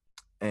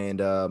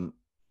 and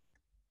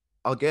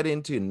I'll get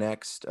into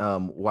next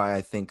why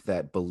I think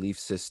that belief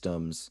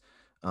systems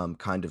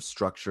kind of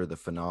structure the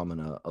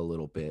phenomena a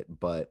little bit,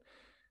 but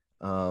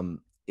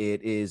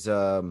it is.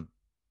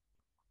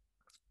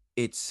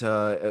 It's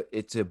a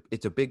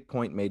big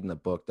point made in the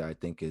book that I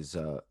think is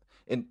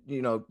and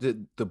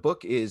the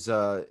book is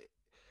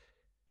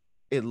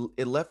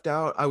it left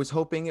out. I was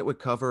hoping it would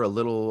cover a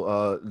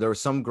little there was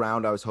some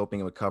ground I was hoping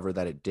it would cover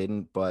that it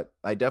didn't, but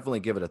I definitely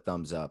give it a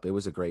thumbs up. It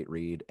was a great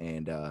read,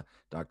 and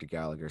Dr.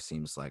 Gallagher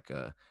seems like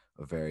a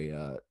very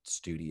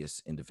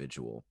studious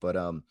individual. But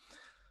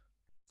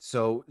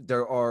so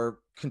there are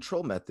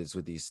control methods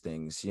with these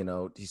things.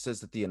 He says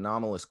that the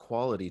anomalous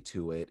quality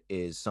to it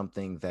is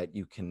something that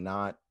you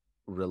cannot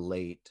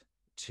relate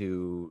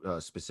to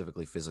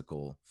specifically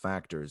physical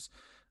factors,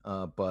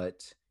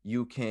 but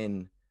you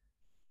can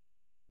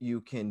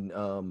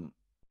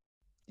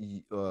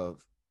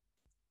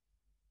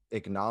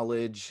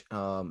acknowledge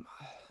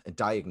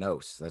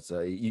diagnose.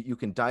 You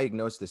can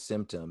diagnose the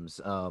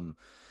symptoms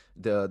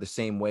the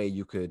same way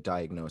you could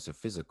diagnose a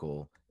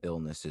physical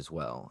illness as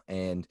well.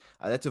 And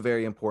that's a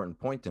very important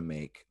point to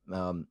make,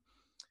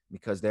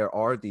 because there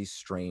are these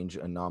strange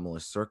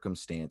anomalous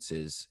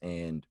circumstances,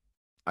 and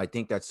I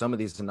think that some of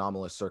these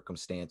anomalous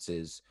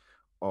circumstances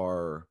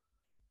are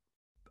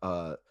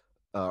uh,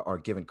 are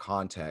given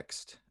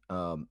context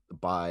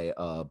by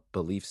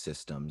belief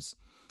systems,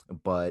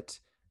 but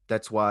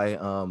that's why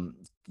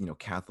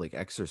Catholic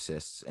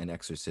exorcists and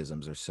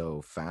exorcisms are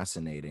so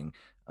fascinating.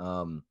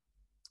 Um,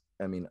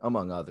 I mean,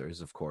 among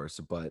others, of course,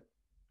 but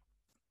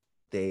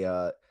they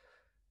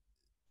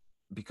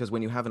because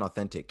when you have an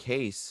authentic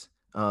case,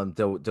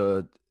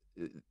 the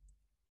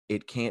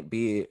it can't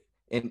be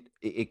and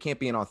it can't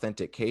be an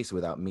authentic case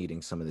without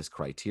meeting some of this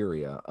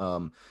criteria,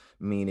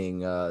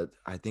 meaning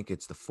I think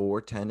it's the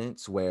four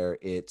tenets where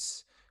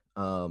it's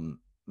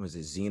was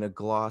it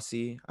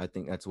xenoglossy, I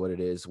think that's what it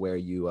is, where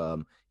you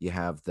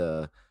have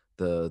the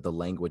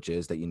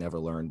languages that you never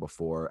learned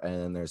before,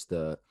 and then there's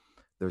the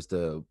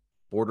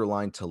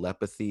borderline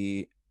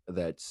telepathy,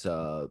 that's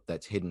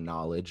hidden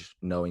knowledge,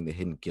 knowing the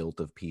hidden guilt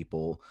of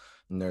people,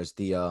 and there's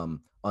the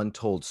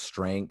untold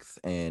strength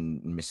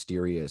and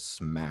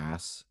mysterious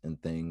mass and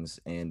things,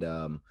 and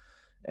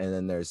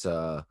then there's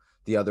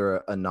the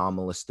other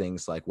anomalous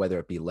things, like whether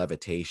it be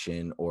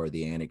levitation or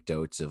the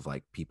anecdotes of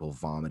like people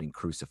vomiting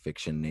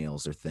crucifixion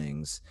nails or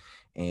things.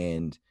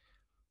 And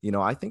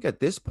I think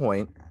at this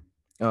point,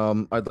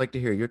 I'd like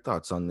to hear your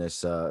thoughts on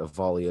this,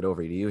 volley it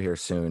over to you here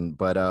soon,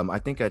 but I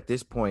think at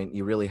this point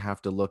you really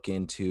have to look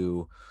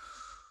into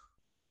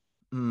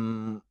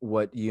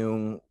what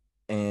Jung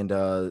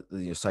and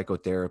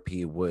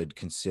psychotherapy would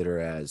consider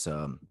as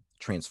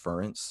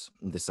transference,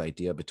 this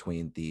idea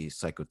between the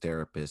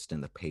psychotherapist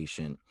and the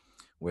patient,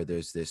 where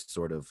there's this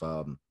sort of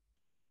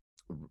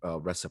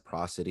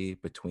reciprocity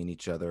between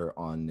each other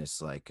on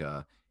this like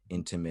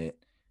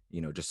intimate,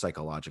 just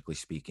psychologically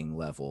speaking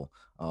level,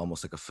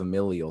 almost like a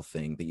familial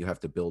thing that you have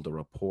to build a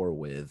rapport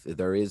with.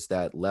 There is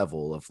that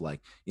level of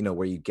like,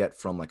 where you get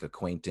from like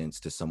acquaintance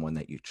to someone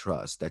that you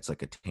trust. That's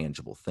like a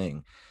tangible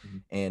thing.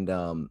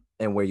 Mhm.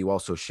 And where you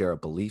also share a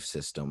belief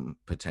system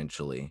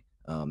potentially.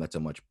 That's a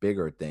much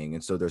bigger thing.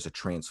 And so there's a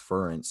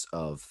transference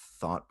of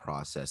thought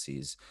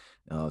processes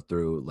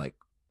through like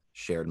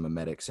shared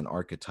memetics and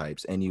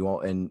archetypes. And you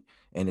all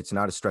and it's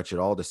not a stretch at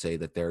all to say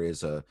that there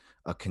is a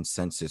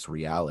consensus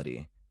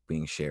reality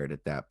being shared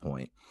at that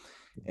point.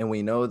 And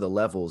we know the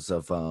levels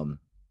of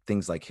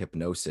things like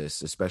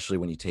hypnosis, especially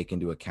when you take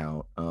into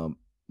account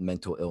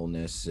mental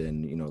illness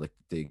and, like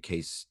the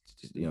case,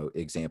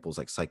 examples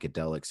like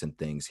psychedelics and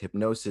things.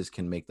 Hypnosis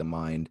can make the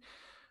mind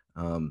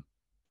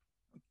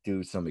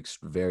do some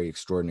very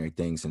extraordinary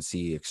things and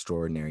see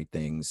extraordinary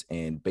things,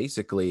 and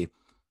basically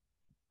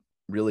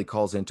really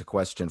calls into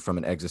question from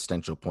an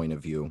existential point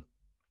of view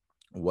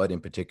what in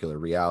particular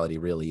reality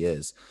really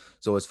is.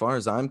 So as far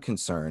as I'm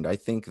concerned, I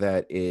think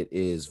that it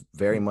is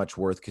very much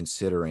worth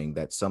considering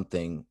that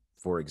something,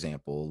 for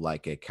example,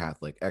 like a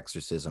Catholic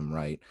exorcism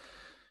rite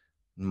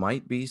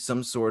might be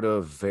some sort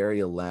of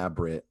very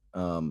elaborate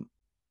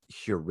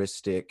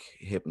heuristic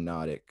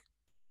hypnotic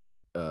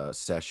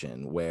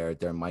session where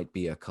there might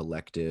be a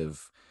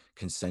collective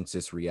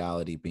consensus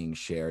reality being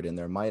shared, and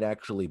there might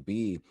actually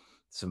be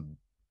some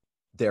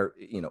there,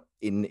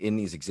 in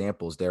these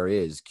examples, there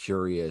is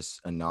curious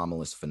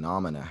anomalous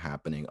phenomena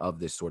happening of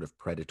this sort of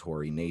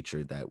predatory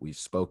nature that we've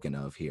spoken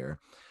of here.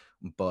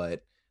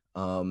 But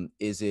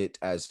is it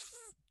as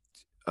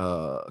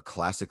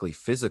classically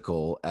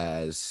physical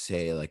as,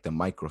 say, like the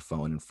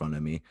microphone in front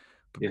of me?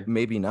 Yeah.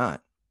 Maybe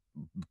not,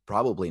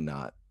 probably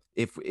not.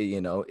 If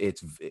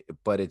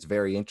but it's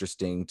very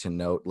interesting to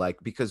note, like,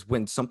 because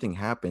when something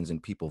happens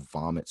and people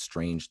vomit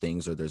strange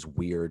things, or there's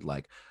weird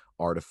like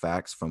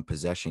artifacts from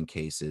possession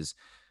cases,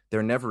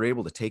 they're never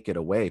able to take it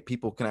away.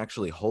 People can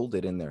actually hold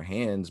it in their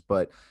hands,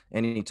 but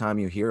anytime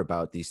you hear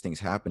about these things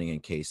happening in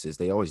cases,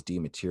 they always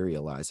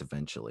dematerialize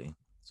eventually.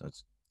 So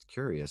it's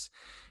curious.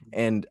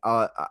 And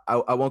I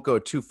won't go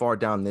too far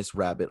down this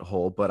rabbit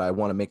hole, but I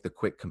want to make the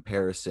quick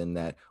comparison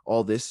that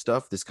all this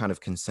stuff, this kind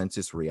of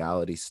consensus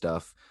reality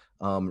stuff,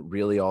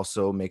 really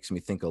also makes me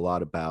think a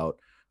lot about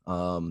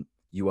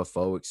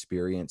UFO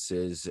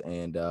experiences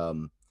and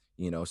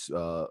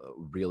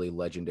really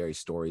legendary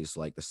stories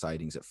like the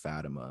sightings at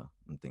Fatima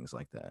and things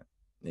like that.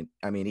 And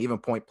I mean, even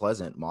Point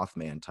Pleasant,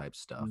 Mothman type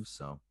stuff. Mm.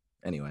 So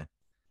anyway.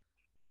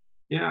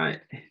 Yeah,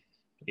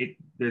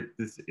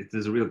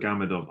 there's a real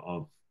gamut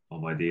of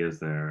ideas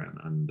there,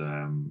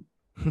 and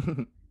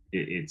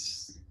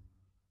it's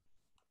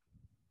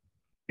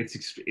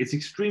it's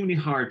extremely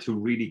hard to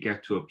really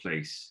get to a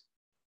place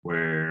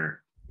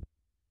where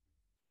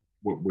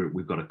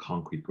we've got a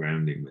concrete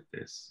grounding with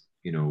this.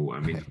 I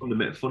mean,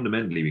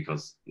 fundamentally,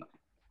 because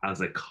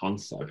as a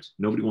concept,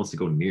 nobody wants to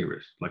go near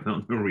it, like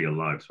not in real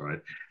lives, right?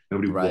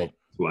 Nobody Right. wants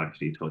to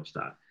actually touch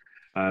that.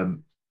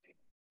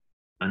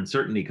 And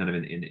certainly kind of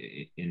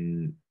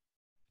in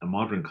a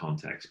modern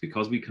context,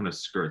 because we kind of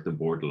skirt the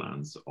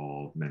borderlands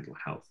of mental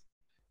health,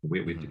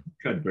 we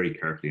tread very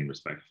carefully and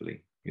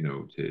respectfully,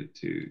 to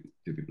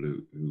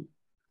people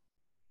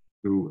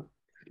who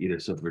either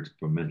suffered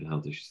from mental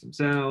health issues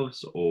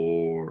themselves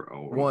or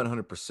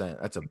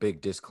 100%. That's a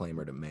big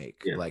disclaimer to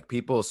make. Yeah. Like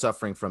people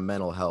suffering from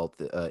mental health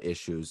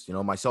issues,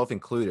 myself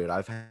included,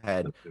 I've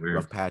had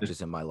rough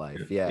patches in my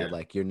life. Yeah,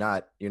 like you're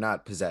not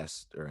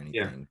possessed or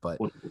anything, but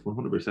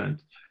 100%.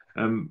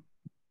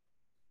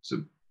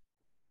 So,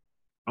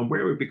 and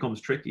where it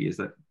becomes tricky is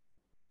that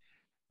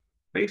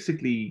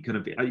basically kind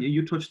of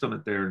you touched on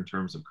it there in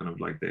terms of kind of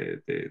like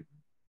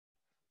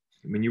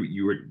I mean,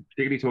 you were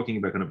particularly talking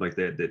about kind of like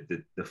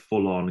the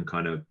full on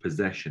kind of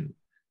possession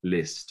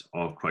list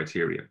of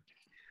criteria.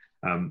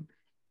 Now,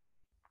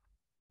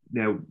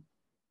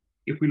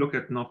 if we look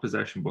at not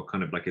possession, but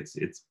kind of like its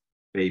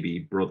baby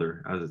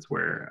brother, as it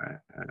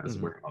were,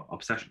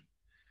 obsession,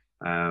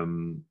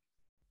 and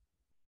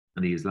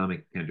the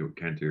Islamic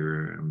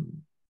counter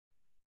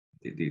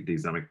the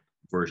Islamic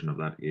version of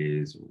that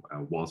is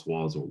was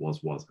or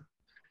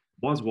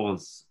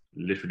was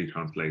literally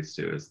translates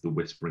to as the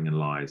whispering and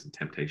lies and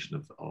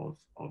temptation of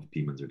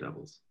demons or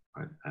devils,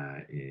 right,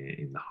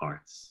 in the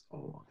hearts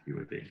of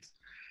human beings.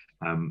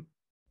 And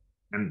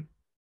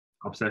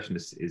obsession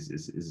is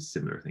a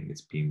similar thing.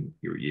 It's being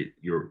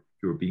you're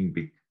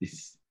being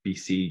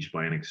besieged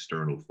by an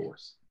external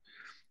force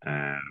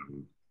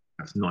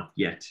that's not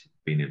yet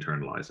been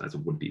internalized as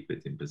it would be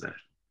within possession.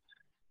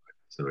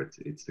 So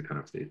it's the kind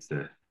of it's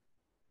the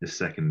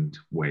second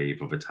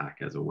wave of attack,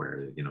 as it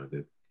were.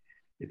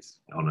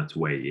 It's on its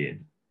way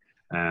in.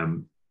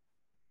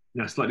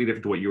 Now, slightly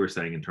different to what you were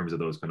saying in terms of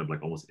those kind of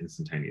like almost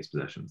instantaneous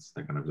possessions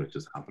that kind of like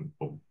just happen.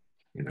 Boom.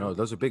 No,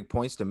 those are big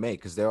points to make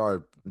because there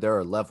are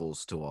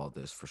levels to all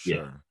this for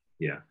sure.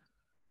 Yeah.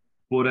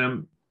 But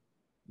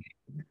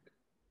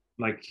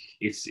like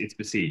it's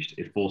besieged.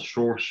 It falls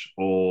short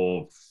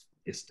of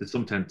it's to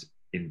some extent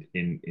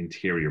in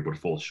interior, but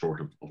falls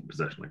short of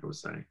possession, like I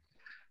was saying.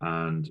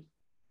 And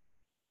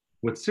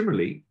what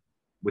similarly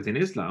within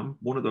Islam,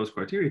 one of those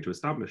criteria to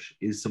establish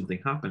is something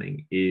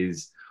happening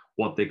is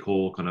what they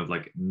call kind of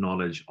like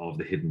knowledge of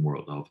the hidden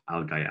world of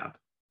al-ghayab,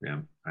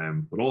 yeah,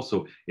 but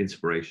also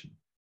inspiration.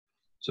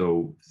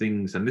 So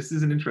things, and this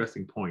is an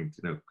interesting point,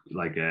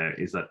 like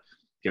is that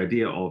the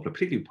idea of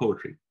particularly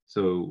poetry.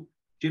 So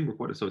jinn were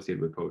quite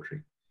associated with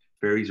poetry.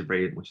 Fairies are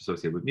very much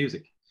associated with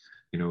music.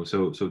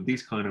 So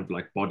these kind of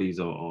like bodies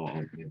of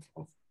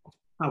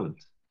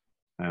talent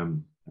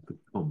could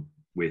come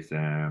with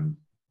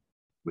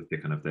the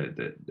kind of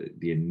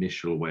the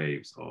initial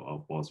waves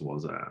of was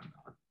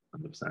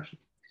and obsession.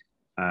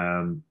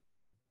 Um,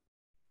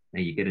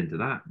 and you get into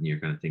that, and you're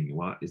kind of thinking,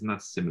 well, isn't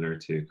that similar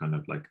to kind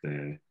of like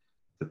the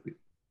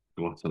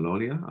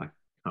glossolalia? I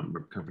can't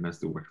pronounce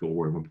the actual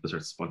word when people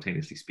start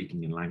spontaneously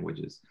speaking in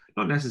languages,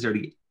 not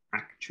necessarily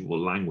actual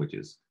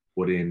languages,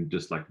 but in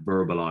just like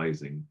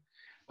verbalizing.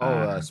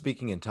 Oh,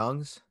 speaking in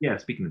tongues. Yeah,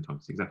 speaking in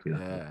tongues, exactly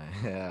that. Yeah,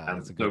 yeah,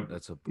 that's a So, good.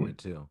 That's a point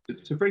too.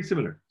 so very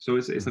similar. So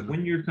it's like Mhm.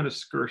 when you're kind of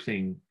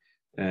skirting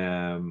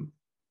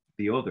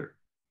the other,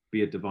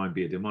 be it divine,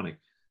 be it demonic,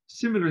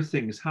 similar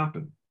things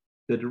happen.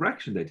 The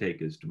direction they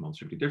take is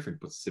demonstrably different,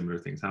 but similar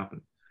things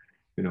happen.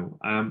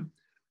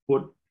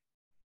 But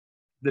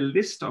the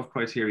list of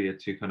criteria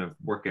to kind of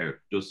work out,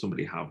 does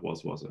somebody have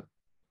was-was-a?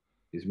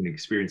 Is somebody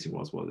experiencing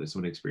was-was-a? Is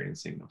somebody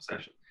experiencing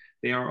obsession?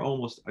 They are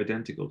almost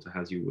identical to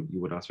as you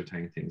would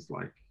ascertain things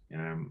like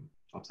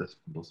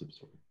obsessive compulsive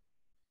disorder.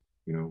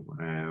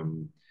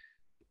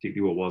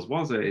 Particularly what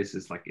was-was-a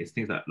is like it's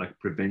things that like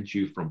prevent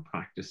you from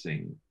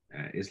practicing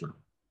Islam.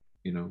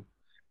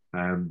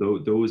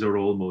 Those are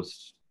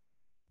almost.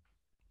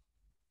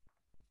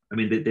 I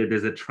mean,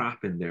 there's a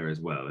trap in there as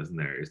well, isn't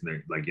there? Isn't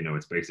there? Like,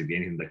 it's basically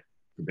anything that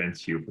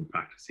prevents you from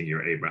practicing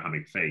your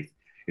Abrahamic faith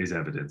is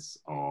evidence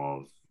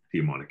of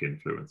demonic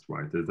influence,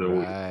 right? There's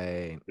always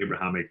Right.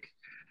 Abrahamic,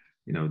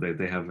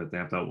 they have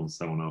that one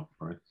sewn up,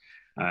 right?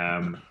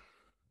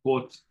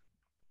 But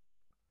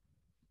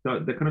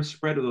the kind of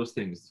spread of those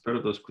things, spread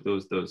of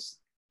those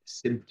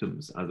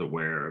symptoms, as it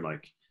were,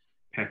 like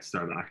pets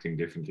start acting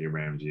differently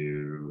around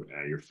you.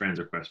 Your friends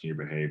are questioning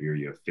your behavior.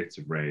 You have fits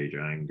of rage,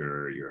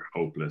 anger. You're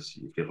hopeless.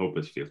 You feel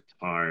hopeless. You feel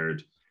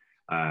tired.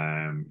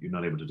 You're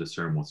not able to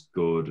discern what's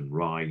good and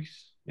right.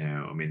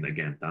 I mean,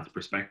 again, that's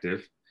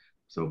perspective.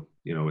 So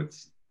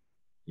it's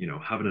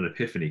having an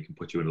epiphany can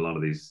put you in a lot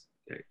of these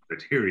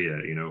criteria.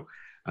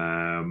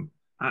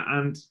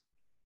 And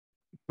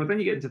but then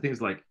you get into things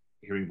like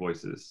hearing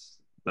voices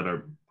that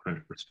are trying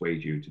to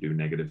persuade you to do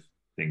negative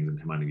things and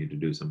commanding you to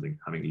do something,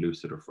 having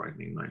lucid or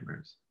frightening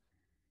nightmares.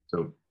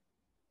 So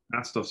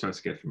that stuff starts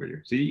to get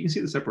familiar. So you can see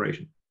the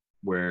separation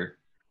where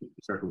you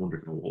start to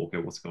wonder, oh, okay,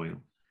 what's going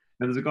on?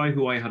 And there's a guy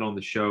who I had on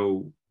the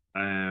show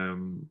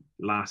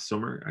last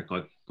summer,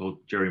 called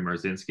Jerry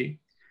Marzinski,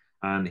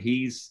 and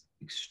he's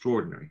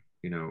extraordinary.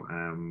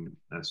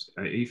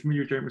 Are you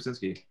familiar with Jerry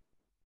Marzinski?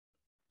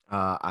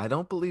 I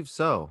don't believe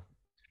so.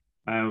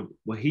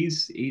 Well,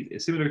 he's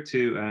similar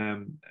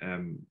to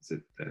is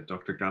it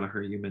Dr.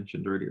 Gallagher you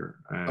mentioned earlier?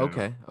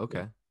 Okay.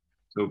 Okay.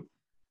 So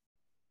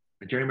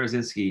Jerry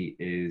Marzinski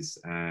is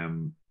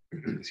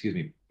excuse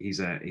me, he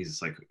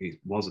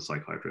was a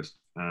psychiatrist,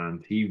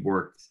 and he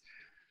worked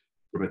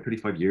for about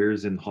 35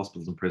 years in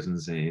hospitals and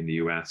prisons in the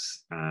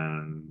US,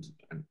 and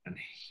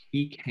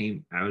he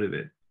came out of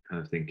it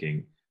kind of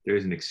thinking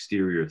there's an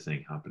exterior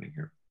thing happening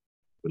here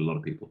with a lot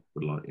of people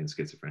with a lot in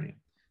schizophrenia,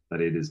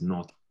 that it is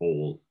not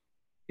all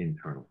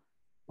internal,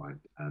 right?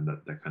 And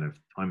that kind of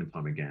time and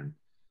time again,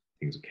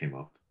 things came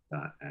up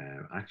that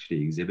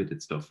actually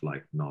exhibited stuff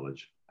like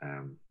knowledge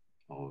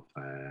of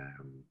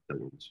that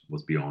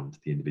was beyond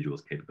the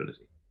individual's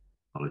capability,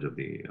 knowledge of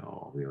the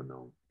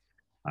unknown.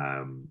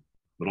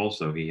 But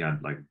also he had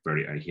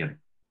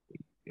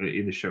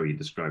in the show he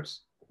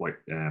describes quite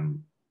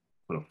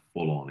what a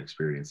full-on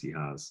experience he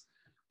has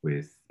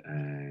with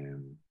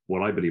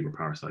what I believe are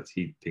parasites.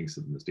 He thinks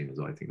of them as demons.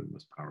 I think of them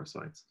as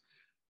parasites,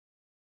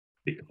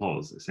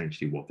 because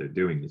essentially what they're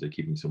doing is they're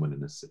keeping someone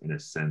in a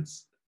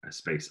sense a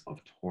space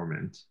of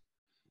torment.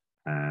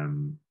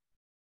 And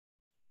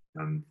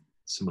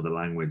some of the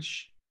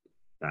language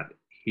that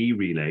he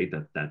relayed,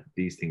 that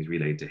these things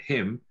relayed to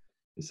him,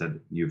 is that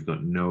you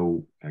have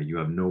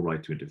no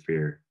right to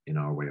interfere in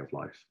our way of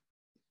life.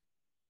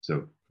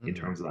 So in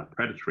terms of that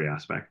predatory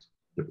aspect,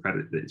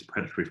 it's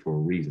predatory for a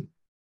reason,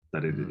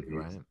 that it is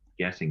right.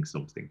 getting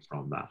something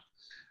from that.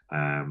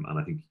 And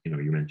I think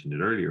you mentioned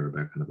it earlier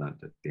about kind of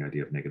that the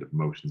idea of negative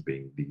emotions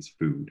being these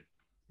food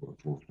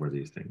for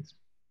these things.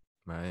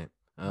 Right.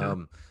 Yeah.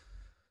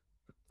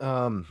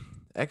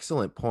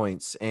 Excellent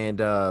points. And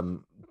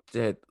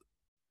that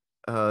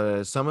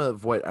some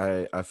of what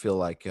I feel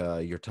like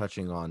you're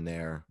touching on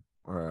there,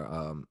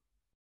 or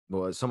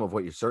well, some of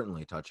what you're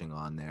certainly touching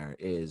on there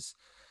is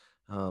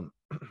um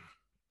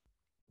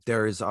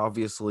there is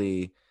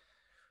obviously,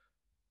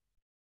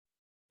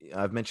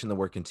 I've mentioned the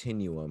word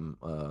continuum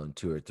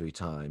 2 or 3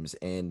 times,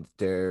 and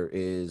there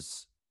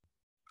is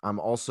I'm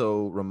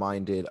also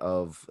reminded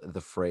of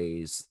the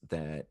phrase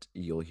that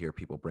you'll hear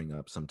people bring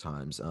up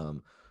sometimes,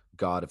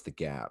 God of the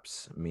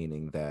gaps,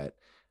 meaning that,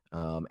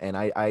 and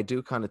I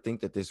do kind of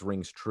think that this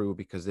rings true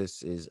because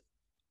this is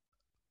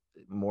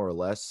more or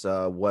less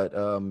what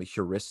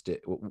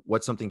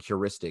what something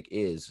heuristic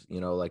is. You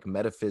know, like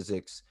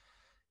metaphysics,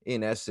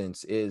 in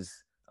essence,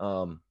 is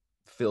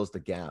fills the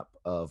gap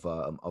of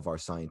our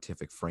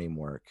scientific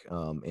framework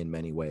in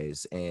many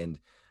ways, and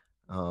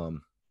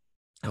um,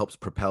 helps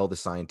propel the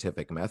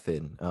scientific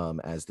method,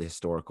 as the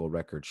historical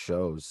record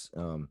shows.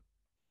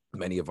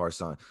 Many of our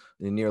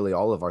nearly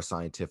all of our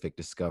scientific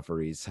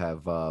discoveries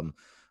have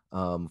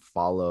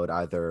followed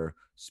either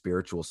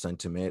spiritual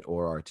sentiment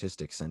or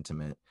artistic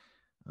sentiment.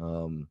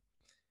 Um,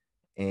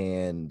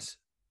 and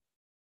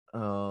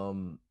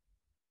um,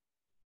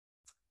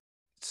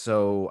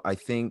 so I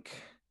think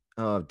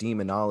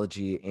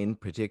demonology in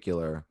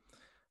particular,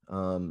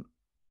 um,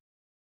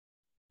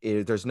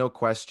 there's no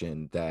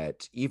question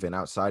that even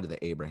outside of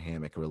the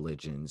Abrahamic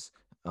religions,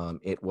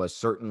 it was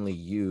certainly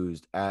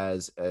used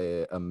as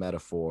a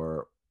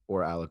metaphor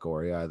or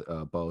allegory,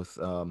 both,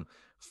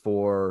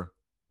 for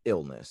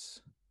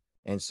illness.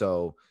 And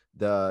so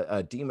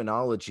the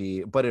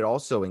demonology, but it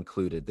also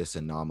included this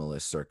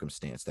anomalous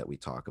circumstance that we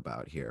talk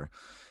about here.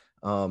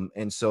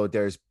 And so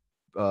there's,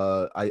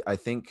 I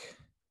think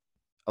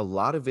a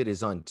lot of it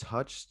is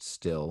untouched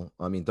still.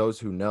 I mean,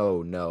 those who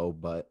know,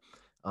 but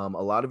a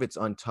lot of it's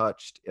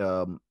untouched.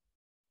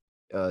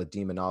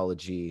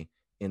 Demonology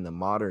in the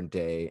modern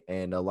day,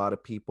 and a lot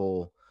of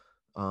people,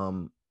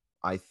 um,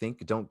 I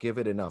think, don't give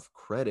it enough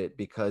credit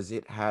because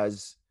it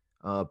has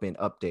been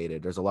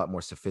updated. There's a lot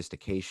more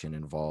sophistication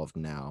involved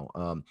now.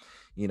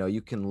 You know,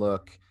 you can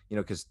look, you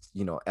know, because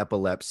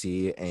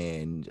epilepsy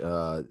and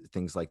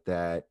things like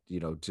that,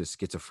 to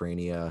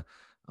schizophrenia.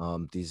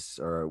 These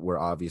were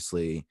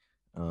obviously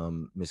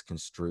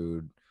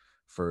misconstrued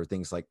for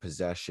things like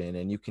possession,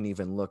 and you can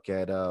even look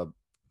at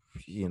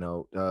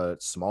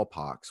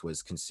smallpox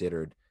was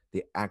considered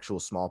the actual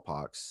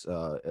smallpox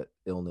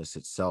illness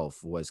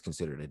itself was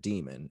considered a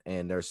demon,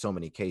 and there's so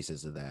many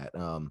cases of that.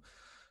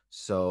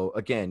 So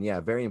again, yeah,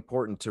 very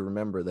important to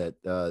remember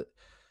that.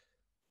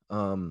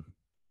 Um,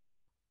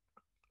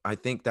 I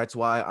think that's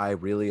why I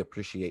really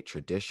appreciate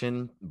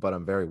tradition, but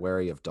I'm very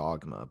wary of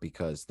dogma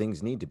because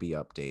things need to be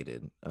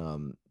updated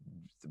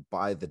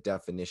by the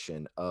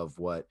definition of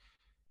what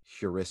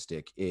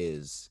heuristic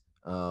is.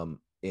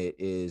 It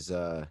is.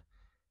 And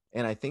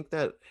I think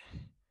that,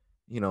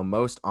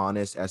 most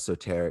honest,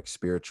 esoteric,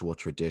 spiritual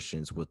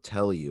traditions will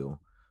tell you,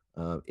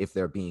 if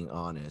they're being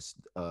honest,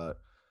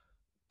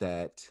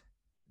 that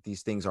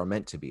these things are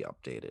meant to be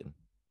updated.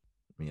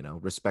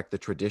 Respect the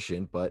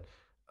tradition, but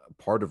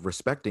part of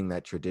respecting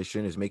that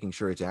tradition is making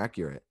sure it's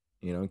accurate,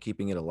 and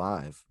keeping it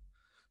alive.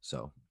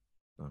 So,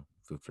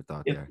 food for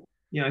thought Yeah, there.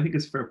 yeah, I think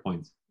it's a fair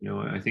point.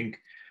 I think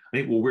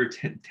what we're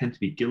tend to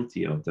be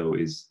guilty of though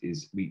is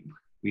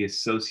we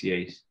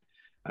associate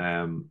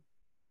um,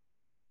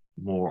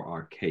 more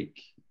archaic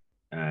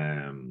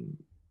um,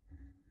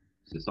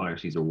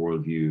 societies or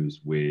worldviews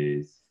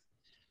with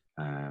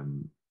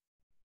um,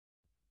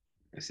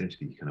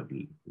 essentially kind of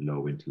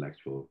low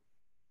intellectual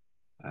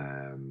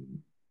um,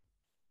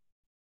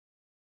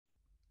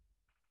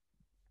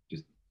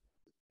 just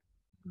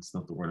that's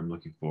not the word I'm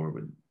looking for,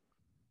 but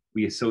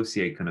we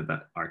associate kind of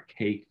that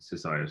archaic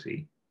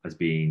society as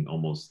being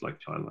almost like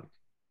childlike.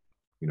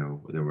 They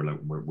were like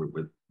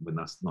when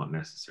that's not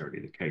necessarily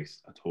the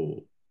case at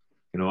all.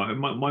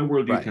 My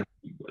worldview Right. tends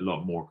to be a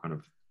lot more kind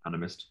of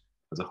animist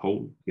as a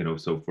whole.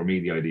 So for me,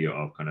 the idea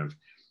of kind of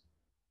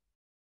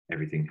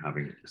everything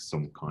having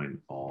some kind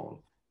of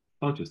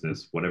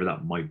consciousness, whatever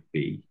that might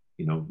be,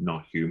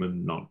 not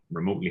human, not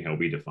remotely how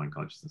we define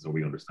consciousness or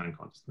we understand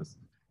consciousness,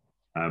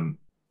 um,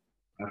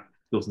 that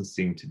doesn't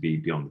seem to be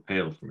beyond the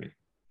pale for me.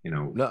 You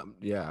know, No,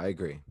 yeah, I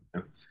agree.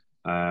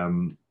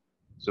 um,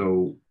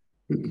 so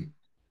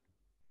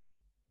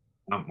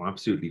I'm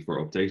absolutely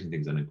for updating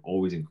things and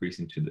always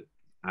increasing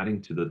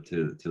adding to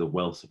the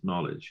wealth of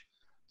knowledge.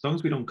 As long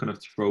as we don't kind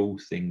of throw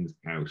things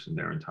out in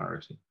their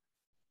entirety,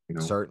 you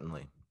know,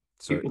 Certainly. people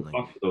Certainly.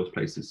 flock to those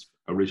places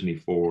originally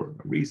for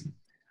a reason.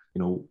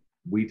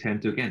 We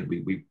tend to again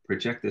we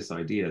project this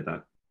idea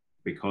that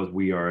because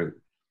we're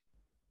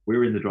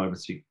in the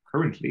driver's seat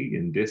currently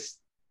in this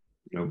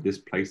this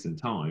place and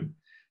time,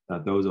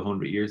 that those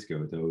 100 years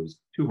ago, those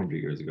 200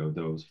 years ago,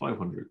 those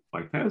 500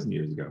 5,000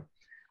 years ago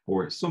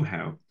were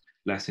somehow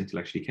less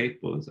intellectually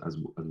capable as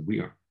we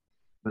are.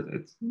 But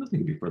it's nothing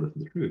could be further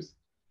from the truth.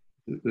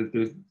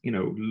 There's,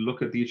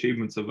 look at the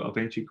achievements of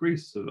ancient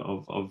Greece,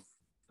 of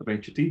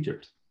ancient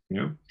Egypt.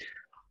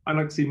 I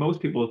like to see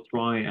most people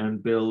try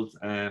and build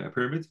a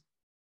pyramid.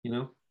 You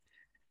know,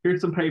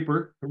 here's some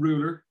paper, a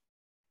ruler,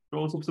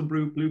 draw us up some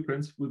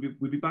blueprints. We'll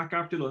be back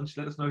after lunch.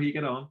 Let us know how you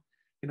get on.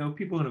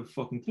 People don't have a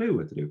fucking clue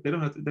what to do. They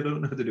don't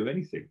know how to do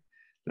anything,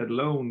 let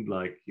alone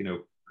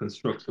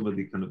construct some of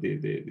the kind of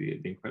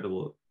the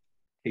incredible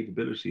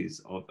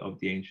capabilities of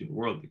the ancient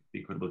world, the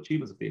incredible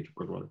achievements of the ancient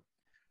world.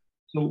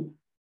 So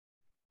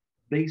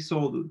they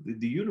saw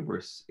the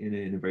universe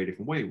in a very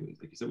different way.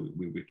 Like you said,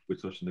 we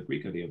touched on the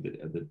Greek idea of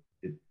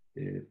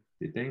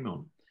the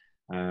daemon.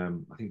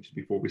 I think just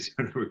before we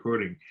started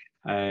recording.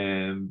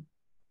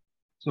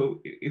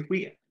 So if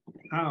we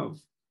have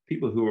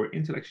people who are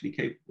intellectually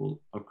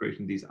capable of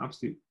creating these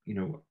absolute,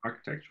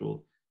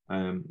 architectural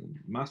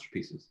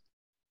masterpieces,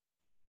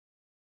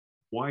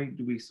 why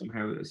do we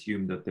somehow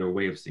assume that their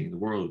way of seeing the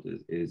world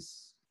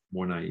is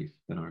more naive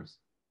than ours?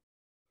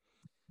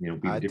 We have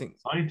I a different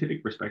think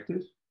scientific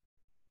perspective,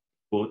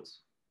 but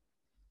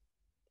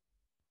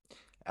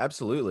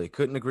absolutely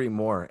couldn't agree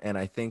more. And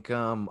I think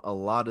a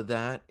lot of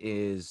that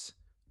is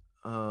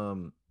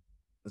um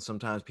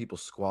sometimes people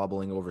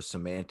squabbling over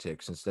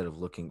semantics instead of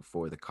looking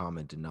for the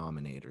common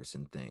denominators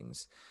and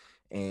things.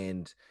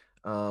 And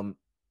um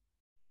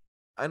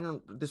I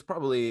don't this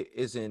probably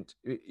isn't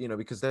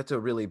because that's a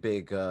really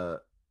big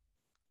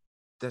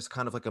that's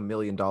kind of like $1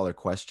 million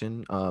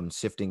question,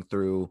 sifting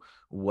through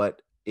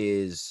what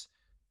is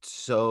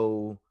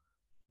so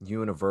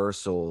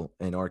universal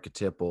and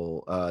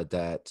archetypal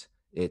that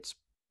it's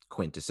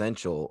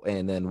quintessential,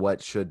 and then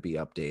what should be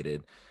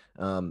updated.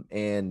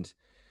 And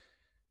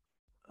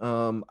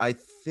I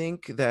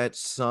think that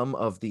some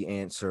of the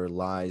answer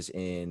lies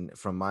in,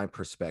 from my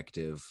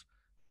perspective,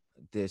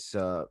 this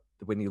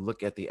when you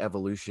look at the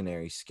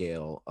evolutionary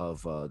scale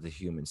of the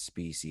human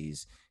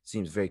species, it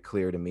seems very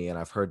clear to me, and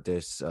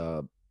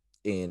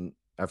in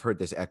I've heard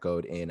this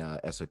echoed in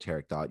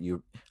esoteric thought.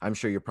 I'm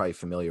sure you're probably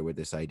familiar with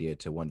this idea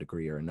to one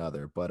degree or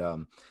another, but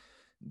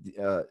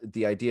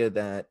the idea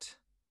that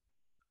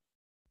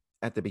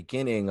at the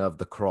beginning of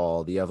the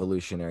crawl, the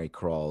evolutionary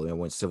crawl,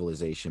 when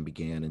civilization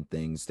began and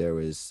things, there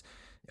was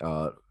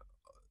uh,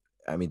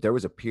 there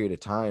was a period of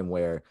time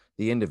where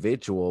the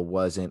individual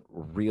wasn't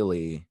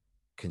really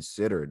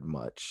considered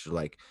much.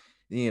 Like,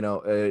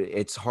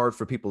 it's hard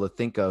for people to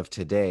think of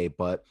today,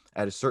 but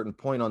at a certain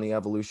point on the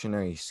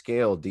evolutionary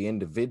scale, the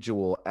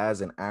individual as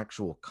an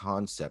actual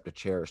concept, a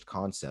cherished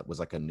concept, was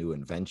like a new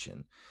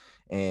invention.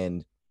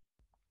 And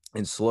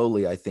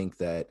slowly, I think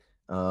that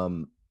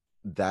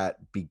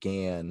that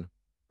began,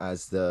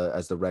 as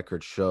the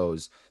record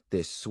shows,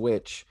 this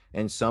switch.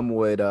 And some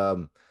would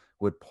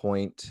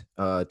point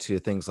to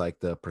things like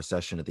the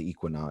precession of the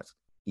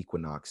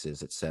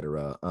equinoxes,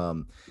 etc.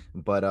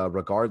 But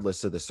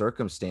regardless of the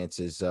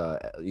circumstances,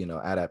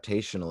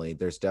 adaptationally,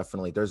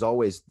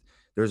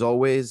 there's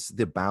always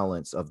the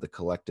balance of the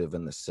collective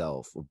and the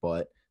self,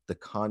 but the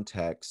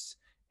context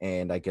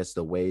and I guess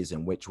the ways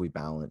in which we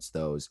balance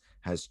those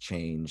has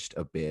changed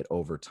a bit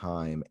over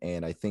time.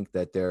 And I think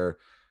that they're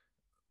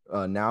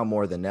now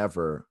more than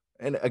ever.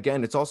 And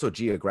again, it's also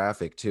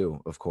geographic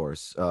too, of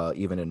course,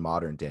 even in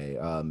modern day.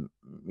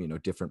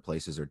 Different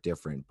places are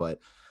different, but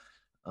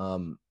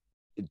um,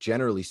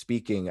 generally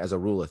speaking, as a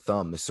rule of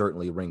thumb, this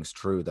certainly rings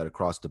true that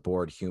across the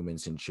board,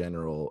 humans in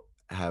general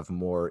have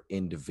more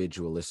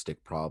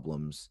individualistic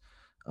problems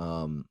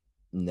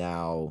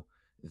now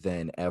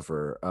than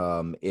ever.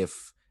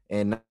 If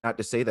and not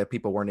to say that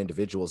people weren't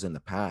individuals in the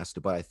past,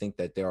 but I think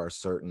that there are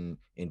certain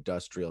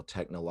industrial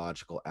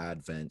technological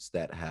advents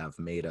that have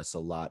made us a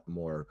lot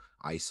more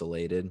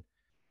isolated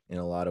in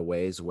a lot of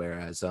ways.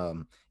 Whereas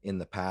in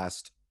the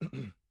past,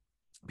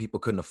 people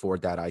couldn't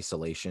afford that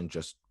isolation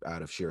just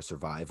out of sheer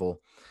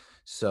survival.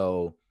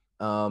 So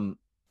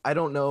I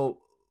don't know,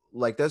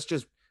 like that's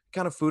just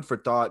kind of food for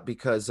thought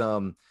because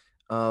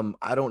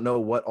I don't know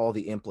what all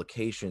the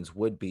implications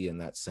would be in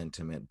that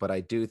sentiment, but I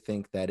do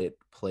think that it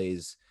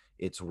plays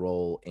its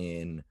role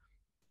in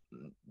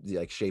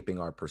like shaping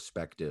our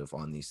perspective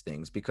on these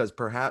things because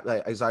perhaps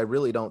as I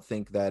really don't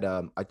think that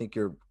I think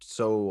you're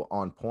so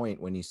on point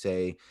when you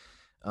say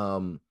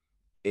um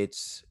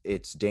it's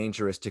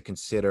dangerous to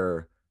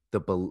consider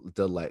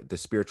the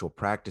spiritual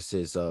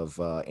practices of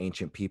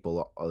ancient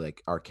people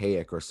like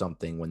archaic or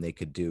something when they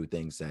could do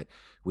things that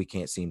we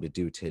can't seem to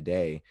do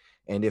today.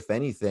 And if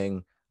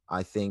anything,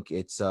 I think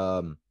it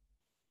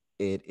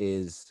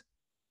is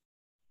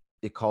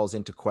it calls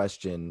into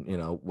question,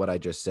 what I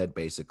just said,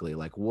 basically,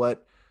 like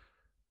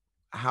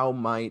how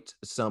might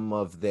some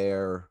of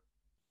their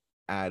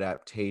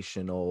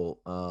adaptational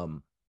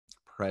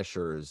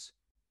pressures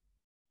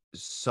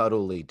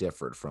subtly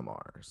differed from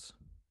ours.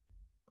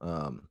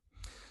 um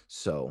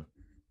so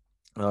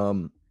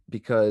um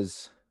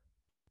because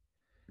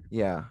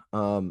yeah,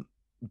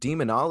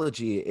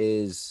 demonology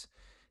is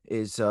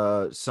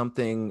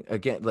something,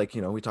 again, like,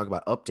 we talk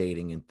about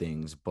updating and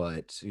things,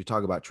 but you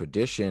talk about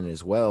tradition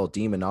as well.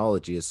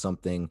 Demonology is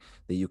something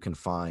that you can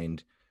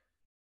find,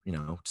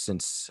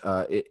 since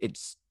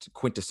it's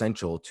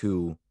quintessential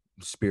to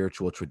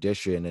spiritual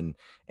tradition,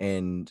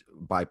 and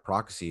by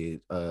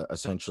proxy,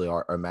 essentially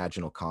our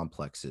imaginal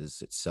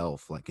complexes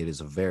itself. Like,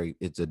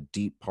 it's a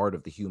deep part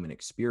of the human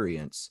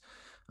experience,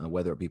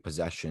 whether it be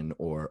possession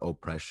or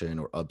oppression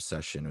or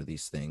obsession or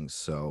these things.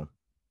 So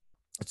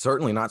it's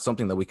certainly not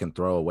something that we can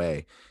throw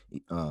away,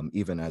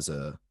 even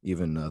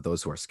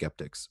those who are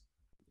skeptics.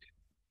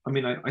 I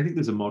mean, I think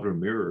there's a modern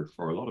mirror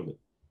for a lot of it.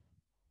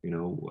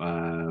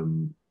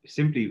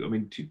 Simply, I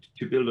mean,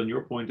 to build on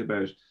your point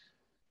about,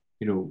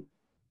 you know,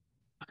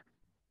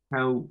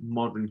 how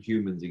modern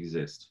humans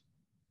exist,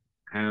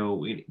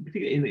 how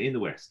particularly in the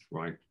West,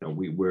 right? That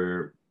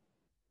we're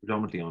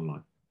predominantly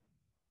online.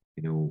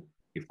 You know,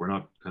 if we're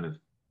not kind of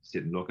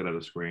sitting looking at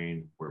a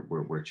screen,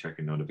 we're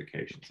checking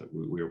notifications. Like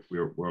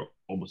we're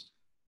almost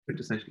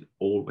quintessentially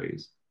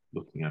always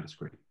looking at a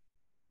screen.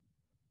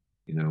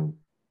 You know,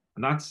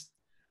 and that's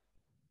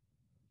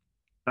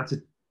a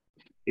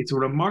it's a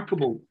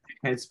remarkable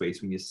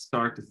headspace when you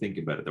start to think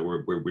about it. That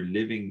we're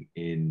living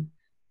in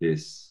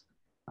this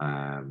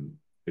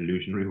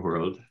illusionary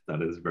world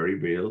that is very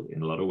real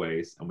in a lot of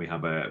ways, and we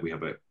have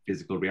a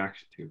physical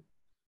reaction to,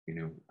 you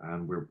know,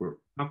 and we're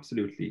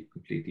absolutely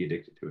completely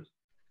addicted to it.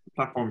 The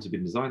platforms have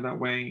been designed that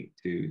way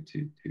to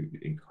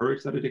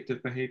encourage that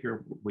addictive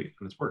behavior, and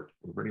it's worked.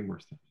 We're very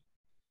immersed in it.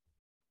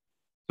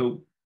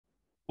 So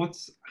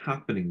what's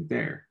happening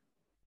there?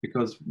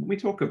 Because when we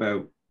talk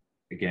about,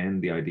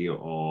 again, the idea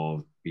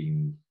of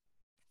being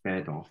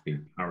fed off,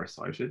 being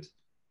parasited,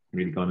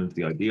 really gone into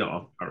the idea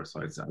of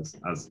parasites as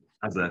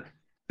a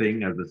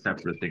thing, as a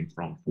separate thing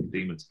from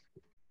demons.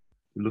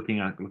 Looking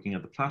at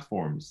the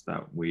platforms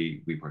that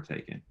we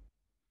partake in,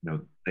 you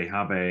know, they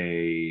have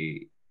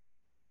they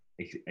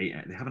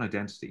have an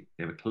identity.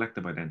 They have a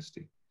collective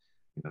identity.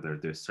 You know,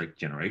 there's like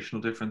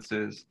generational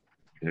differences.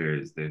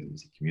 There's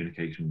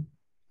communication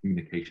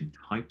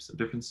types of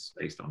differences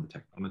based on the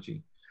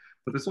technology,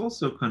 but there's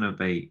also kind of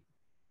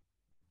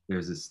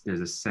there's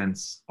a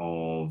sense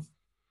of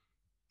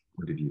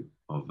point of view,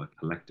 of a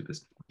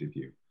collectivist point of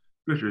view.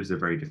 Twitter is a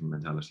very different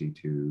mentality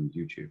to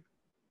YouTube,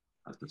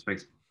 as does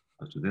Facebook,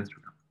 as does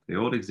Instagram. They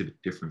all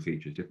exhibit different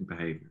features, different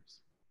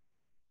behaviors.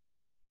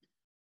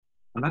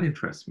 And that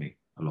interests me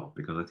a lot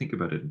because I think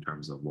about it in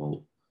terms of,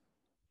 well,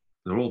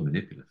 they're all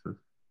manipulative.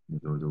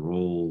 They're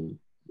all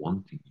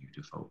wanting you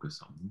to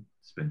focus on,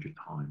 spend your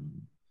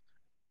time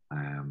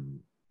on.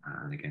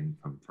 And again,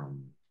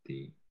 from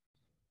the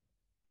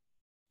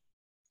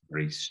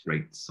very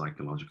straight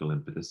psychological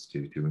impetus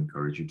to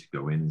encourage you to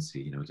go in and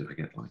see, you know, did I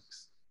get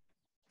likes?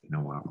 You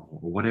know,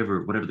 or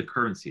whatever the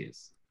currency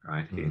is,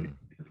 right, in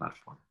the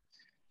platform.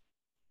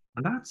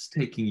 And that's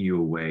taking you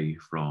away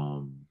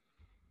from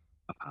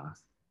a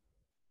path.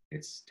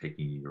 It's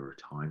taking your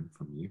time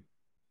from you.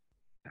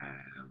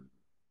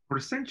 For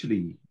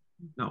essentially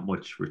not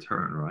much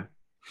return, right?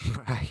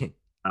 Right.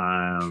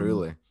 Um,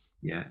 Truly.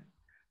 yeah.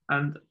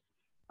 And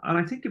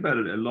I think about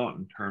it a lot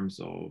in terms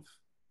of,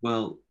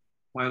 well,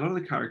 by a lot of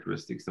the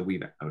characteristics that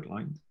we've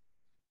outlined,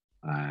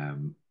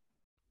 um,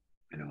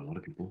 I know a lot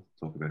of people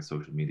talk about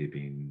social media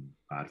being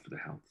bad for the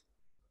health,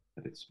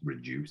 that it's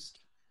reduced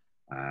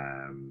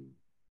um,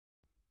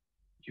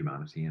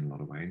 humanity in a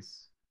lot of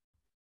ways.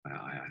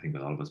 I think a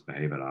lot of us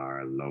behave at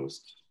our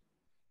lowest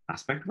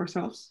aspect of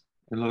ourselves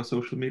in a lot of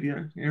social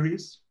media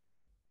areas.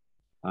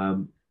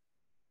 Um,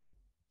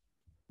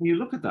 when you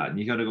look at that and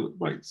you gotta go,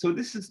 right, so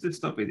this is this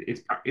stuff, it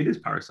is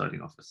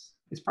parasiting off us.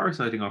 It's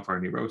parasiting off our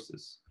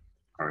neurosis,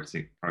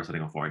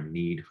 parasiting off our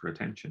need for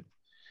attention.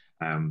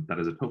 That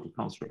is a total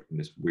construct in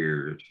this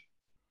weird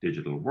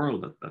digital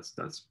world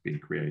that's being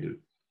created.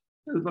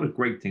 There's a lot of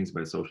great things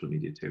about social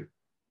media too.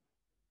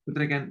 But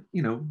then again,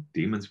 you know,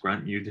 demons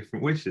grant you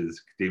different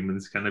wishes.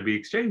 Demons can be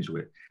exchanged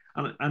with,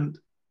 and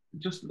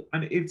just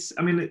and it's.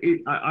 I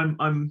mean,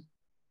 I'm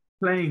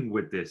playing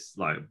with this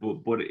like,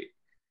 but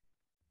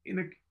in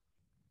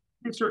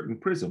a certain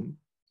prism,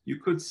 you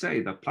could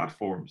say that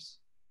platforms.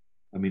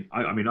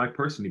 I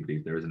personally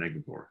believe there is an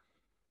egregore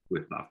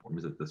with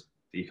platforms that this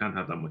you can't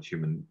have that much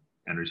human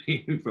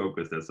energy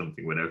focused at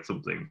something without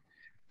something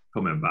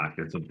coming back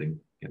and something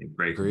getting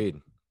great.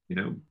 Agreed. You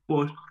know,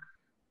 but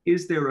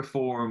is there a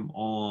form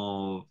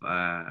of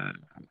a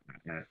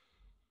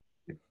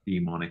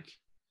demonic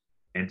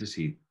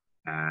entity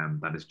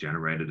that is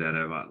generated out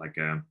of like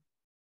a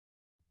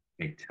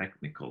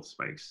technical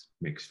space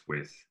mixed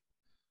with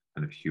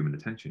kind of human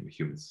attention,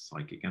 human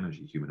psychic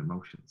energy, human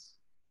emotions?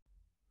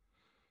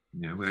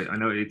 You know, I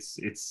know it's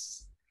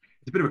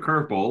a bit of a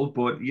curveball,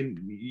 but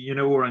you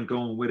know where I'm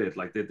going with it.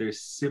 Like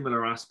there's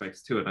similar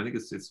aspects to it. I think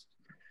it's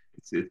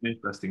an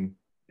interesting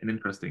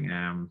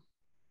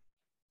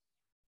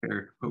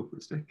pair to poke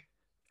with a stick.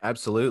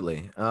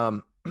 Absolutely.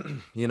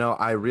 You know,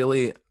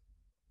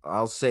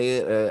 I'll say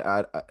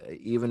it,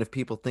 even if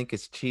people think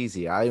it's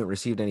cheesy, I haven't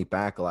received any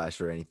backlash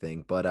or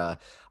anything, but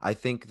I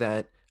think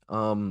that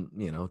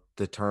you know,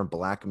 the term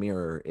Black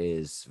Mirror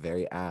is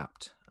very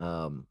apt.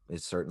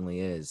 It certainly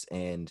is,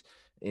 and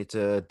it's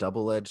a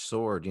double-edged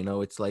sword. You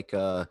know, it's like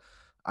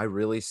I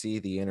really see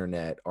the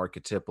internet,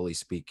 archetypally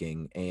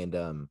speaking, and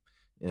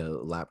you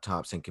know,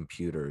 laptops and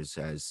computers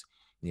as,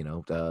 you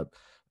know,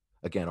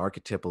 again,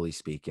 archetypally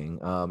speaking,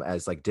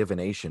 as like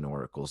divination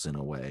oracles in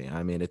a way.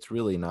 I mean, it's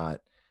really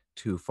not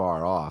too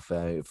far off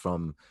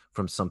from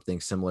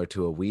something similar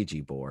to a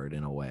Ouija board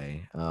in a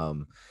way.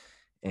 And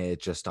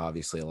it's just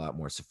obviously a lot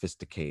more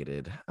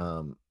sophisticated.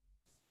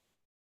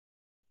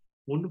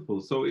 Wonderful.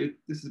 So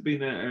this has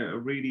been a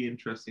really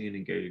interesting and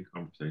engaging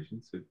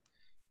conversation. So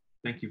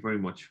thank you very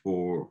much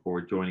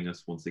for joining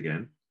us once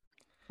again.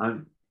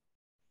 And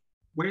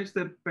where's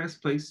the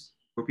best place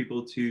for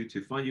people to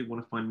find you,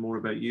 want to find more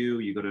about you?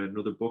 You got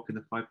another book in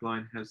the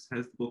pipeline. How's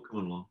the book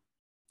coming along?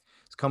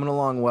 It's coming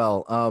along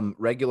well.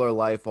 Regular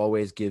life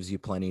always gives you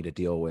plenty to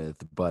deal with,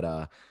 but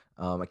I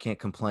can't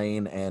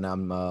complain, and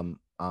I'm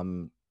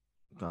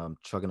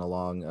chugging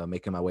along,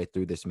 making my way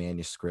through this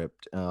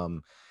manuscript.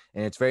 And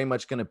it's very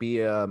much going to be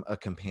a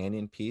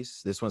companion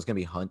piece. This one's going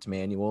to be Hunt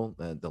Manual.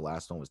 The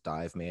last one was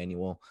Dive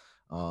Manual.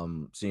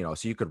 So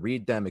you could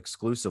read them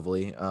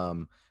exclusively,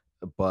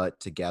 but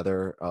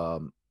together,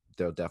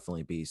 there'll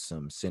definitely be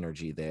some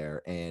synergy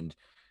there. And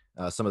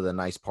some of the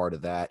nice part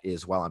of that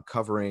is while I'm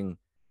covering,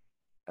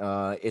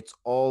 it's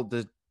all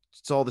the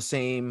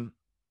same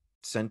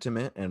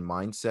sentiment and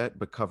mindset,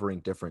 but covering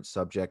different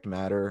subject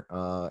matter.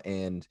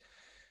 And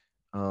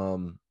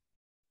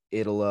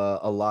it'll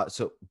a lot.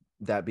 So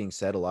that being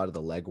said, a lot of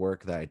the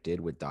legwork that I did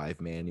with Dive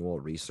Manual,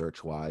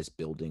 research wise,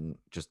 building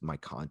just my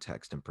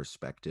context and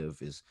perspective,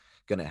 is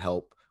going to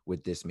help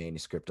with this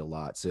manuscript a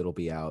lot. So it'll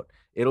be out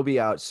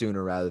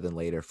sooner rather than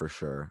later for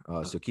sure.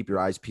 So keep your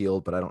eyes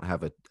peeled, but I don't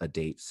have a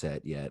date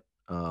set yet.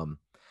 But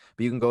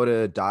you can go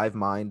to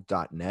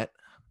divemind.net.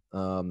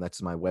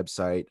 That's my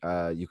website.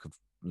 You can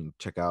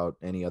check out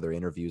any other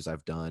interviews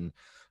I've done.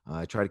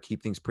 I try to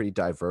keep things pretty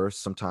diverse.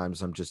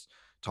 Sometimes I'm just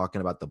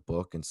talking about the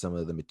book and some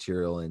of the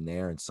material in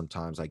there, and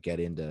sometimes I get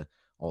into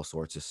all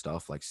sorts of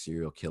stuff like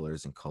serial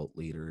killers and cult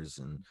leaders.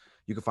 And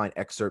you can find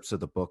excerpts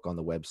of the book on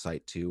the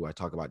website too. I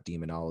talk about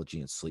demonology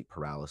and sleep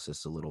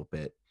paralysis a little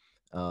bit.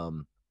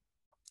 And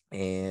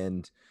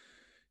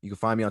you can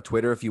find me on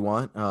Twitter if you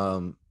want.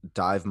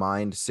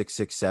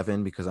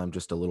 DiveMind667, because I'm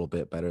just a little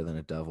bit better than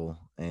a devil.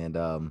 And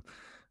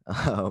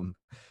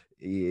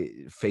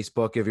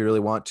Facebook if you really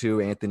want to,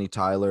 Anthony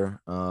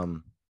Tyler.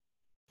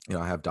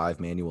 I have Dive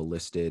Manual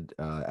listed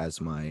as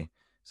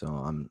so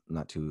I'm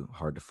not too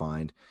hard to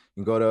find.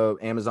 You can go to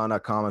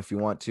Amazon.com if you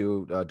want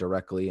to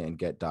directly and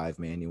get Dive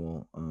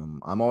Manual.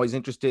 I'm always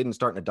interested in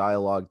starting a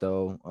dialogue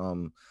though.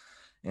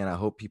 And I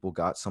hope people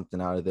got something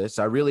out of this.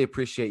 I really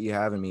appreciate you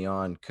having me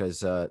on,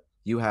 because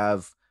you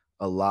have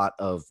a lot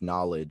of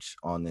knowledge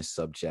on this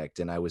subject,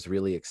 and I was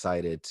really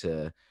excited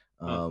to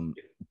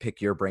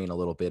pick your brain a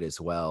little bit as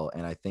well.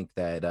 And I think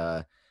that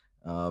I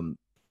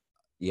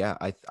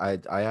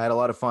had a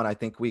lot of fun. I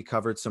think we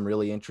covered some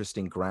really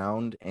interesting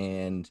ground,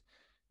 and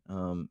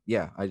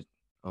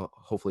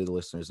hopefully the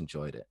listeners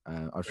enjoyed it.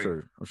 I'm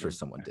sure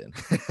someone did.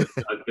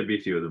 There'd be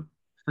a few of them.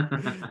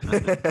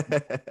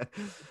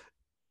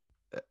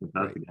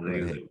 Fantastic. I think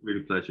it was a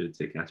really pleasure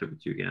to catch up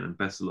with you again, and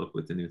best of luck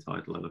with the new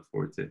title. I look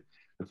forward to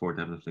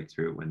having a flick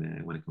through it when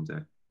it comes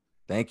out.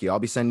 Thank you. I'll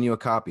be sending you a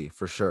copy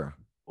for sure.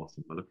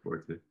 Awesome. I look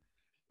forward to it.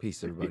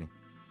 Peace, everybody.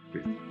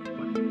 Peace. Bye.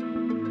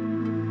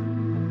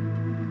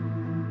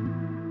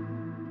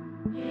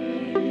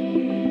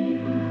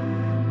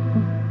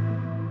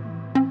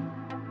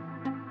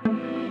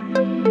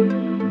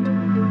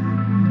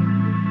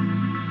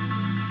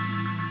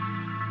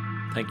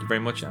 Thank you very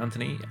much,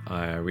 Anthony.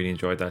 I really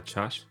enjoyed that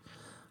chat.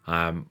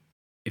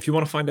 If you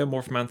want to find out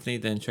more from Anthony,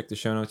 then check the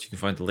show notes. You can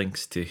find the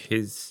links to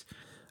his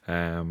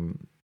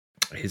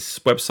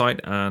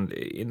website, and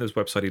in this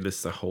website he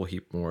lists a whole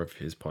heap more of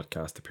his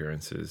podcast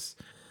appearances,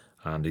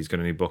 and he's got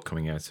a new book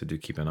coming out, so do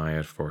keep an eye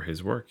out for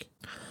his work.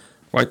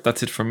 Right,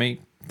 that's it for me.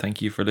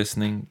 Thank you for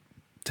listening.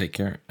 Take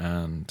care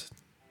and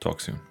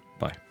talk soon.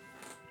 Bye.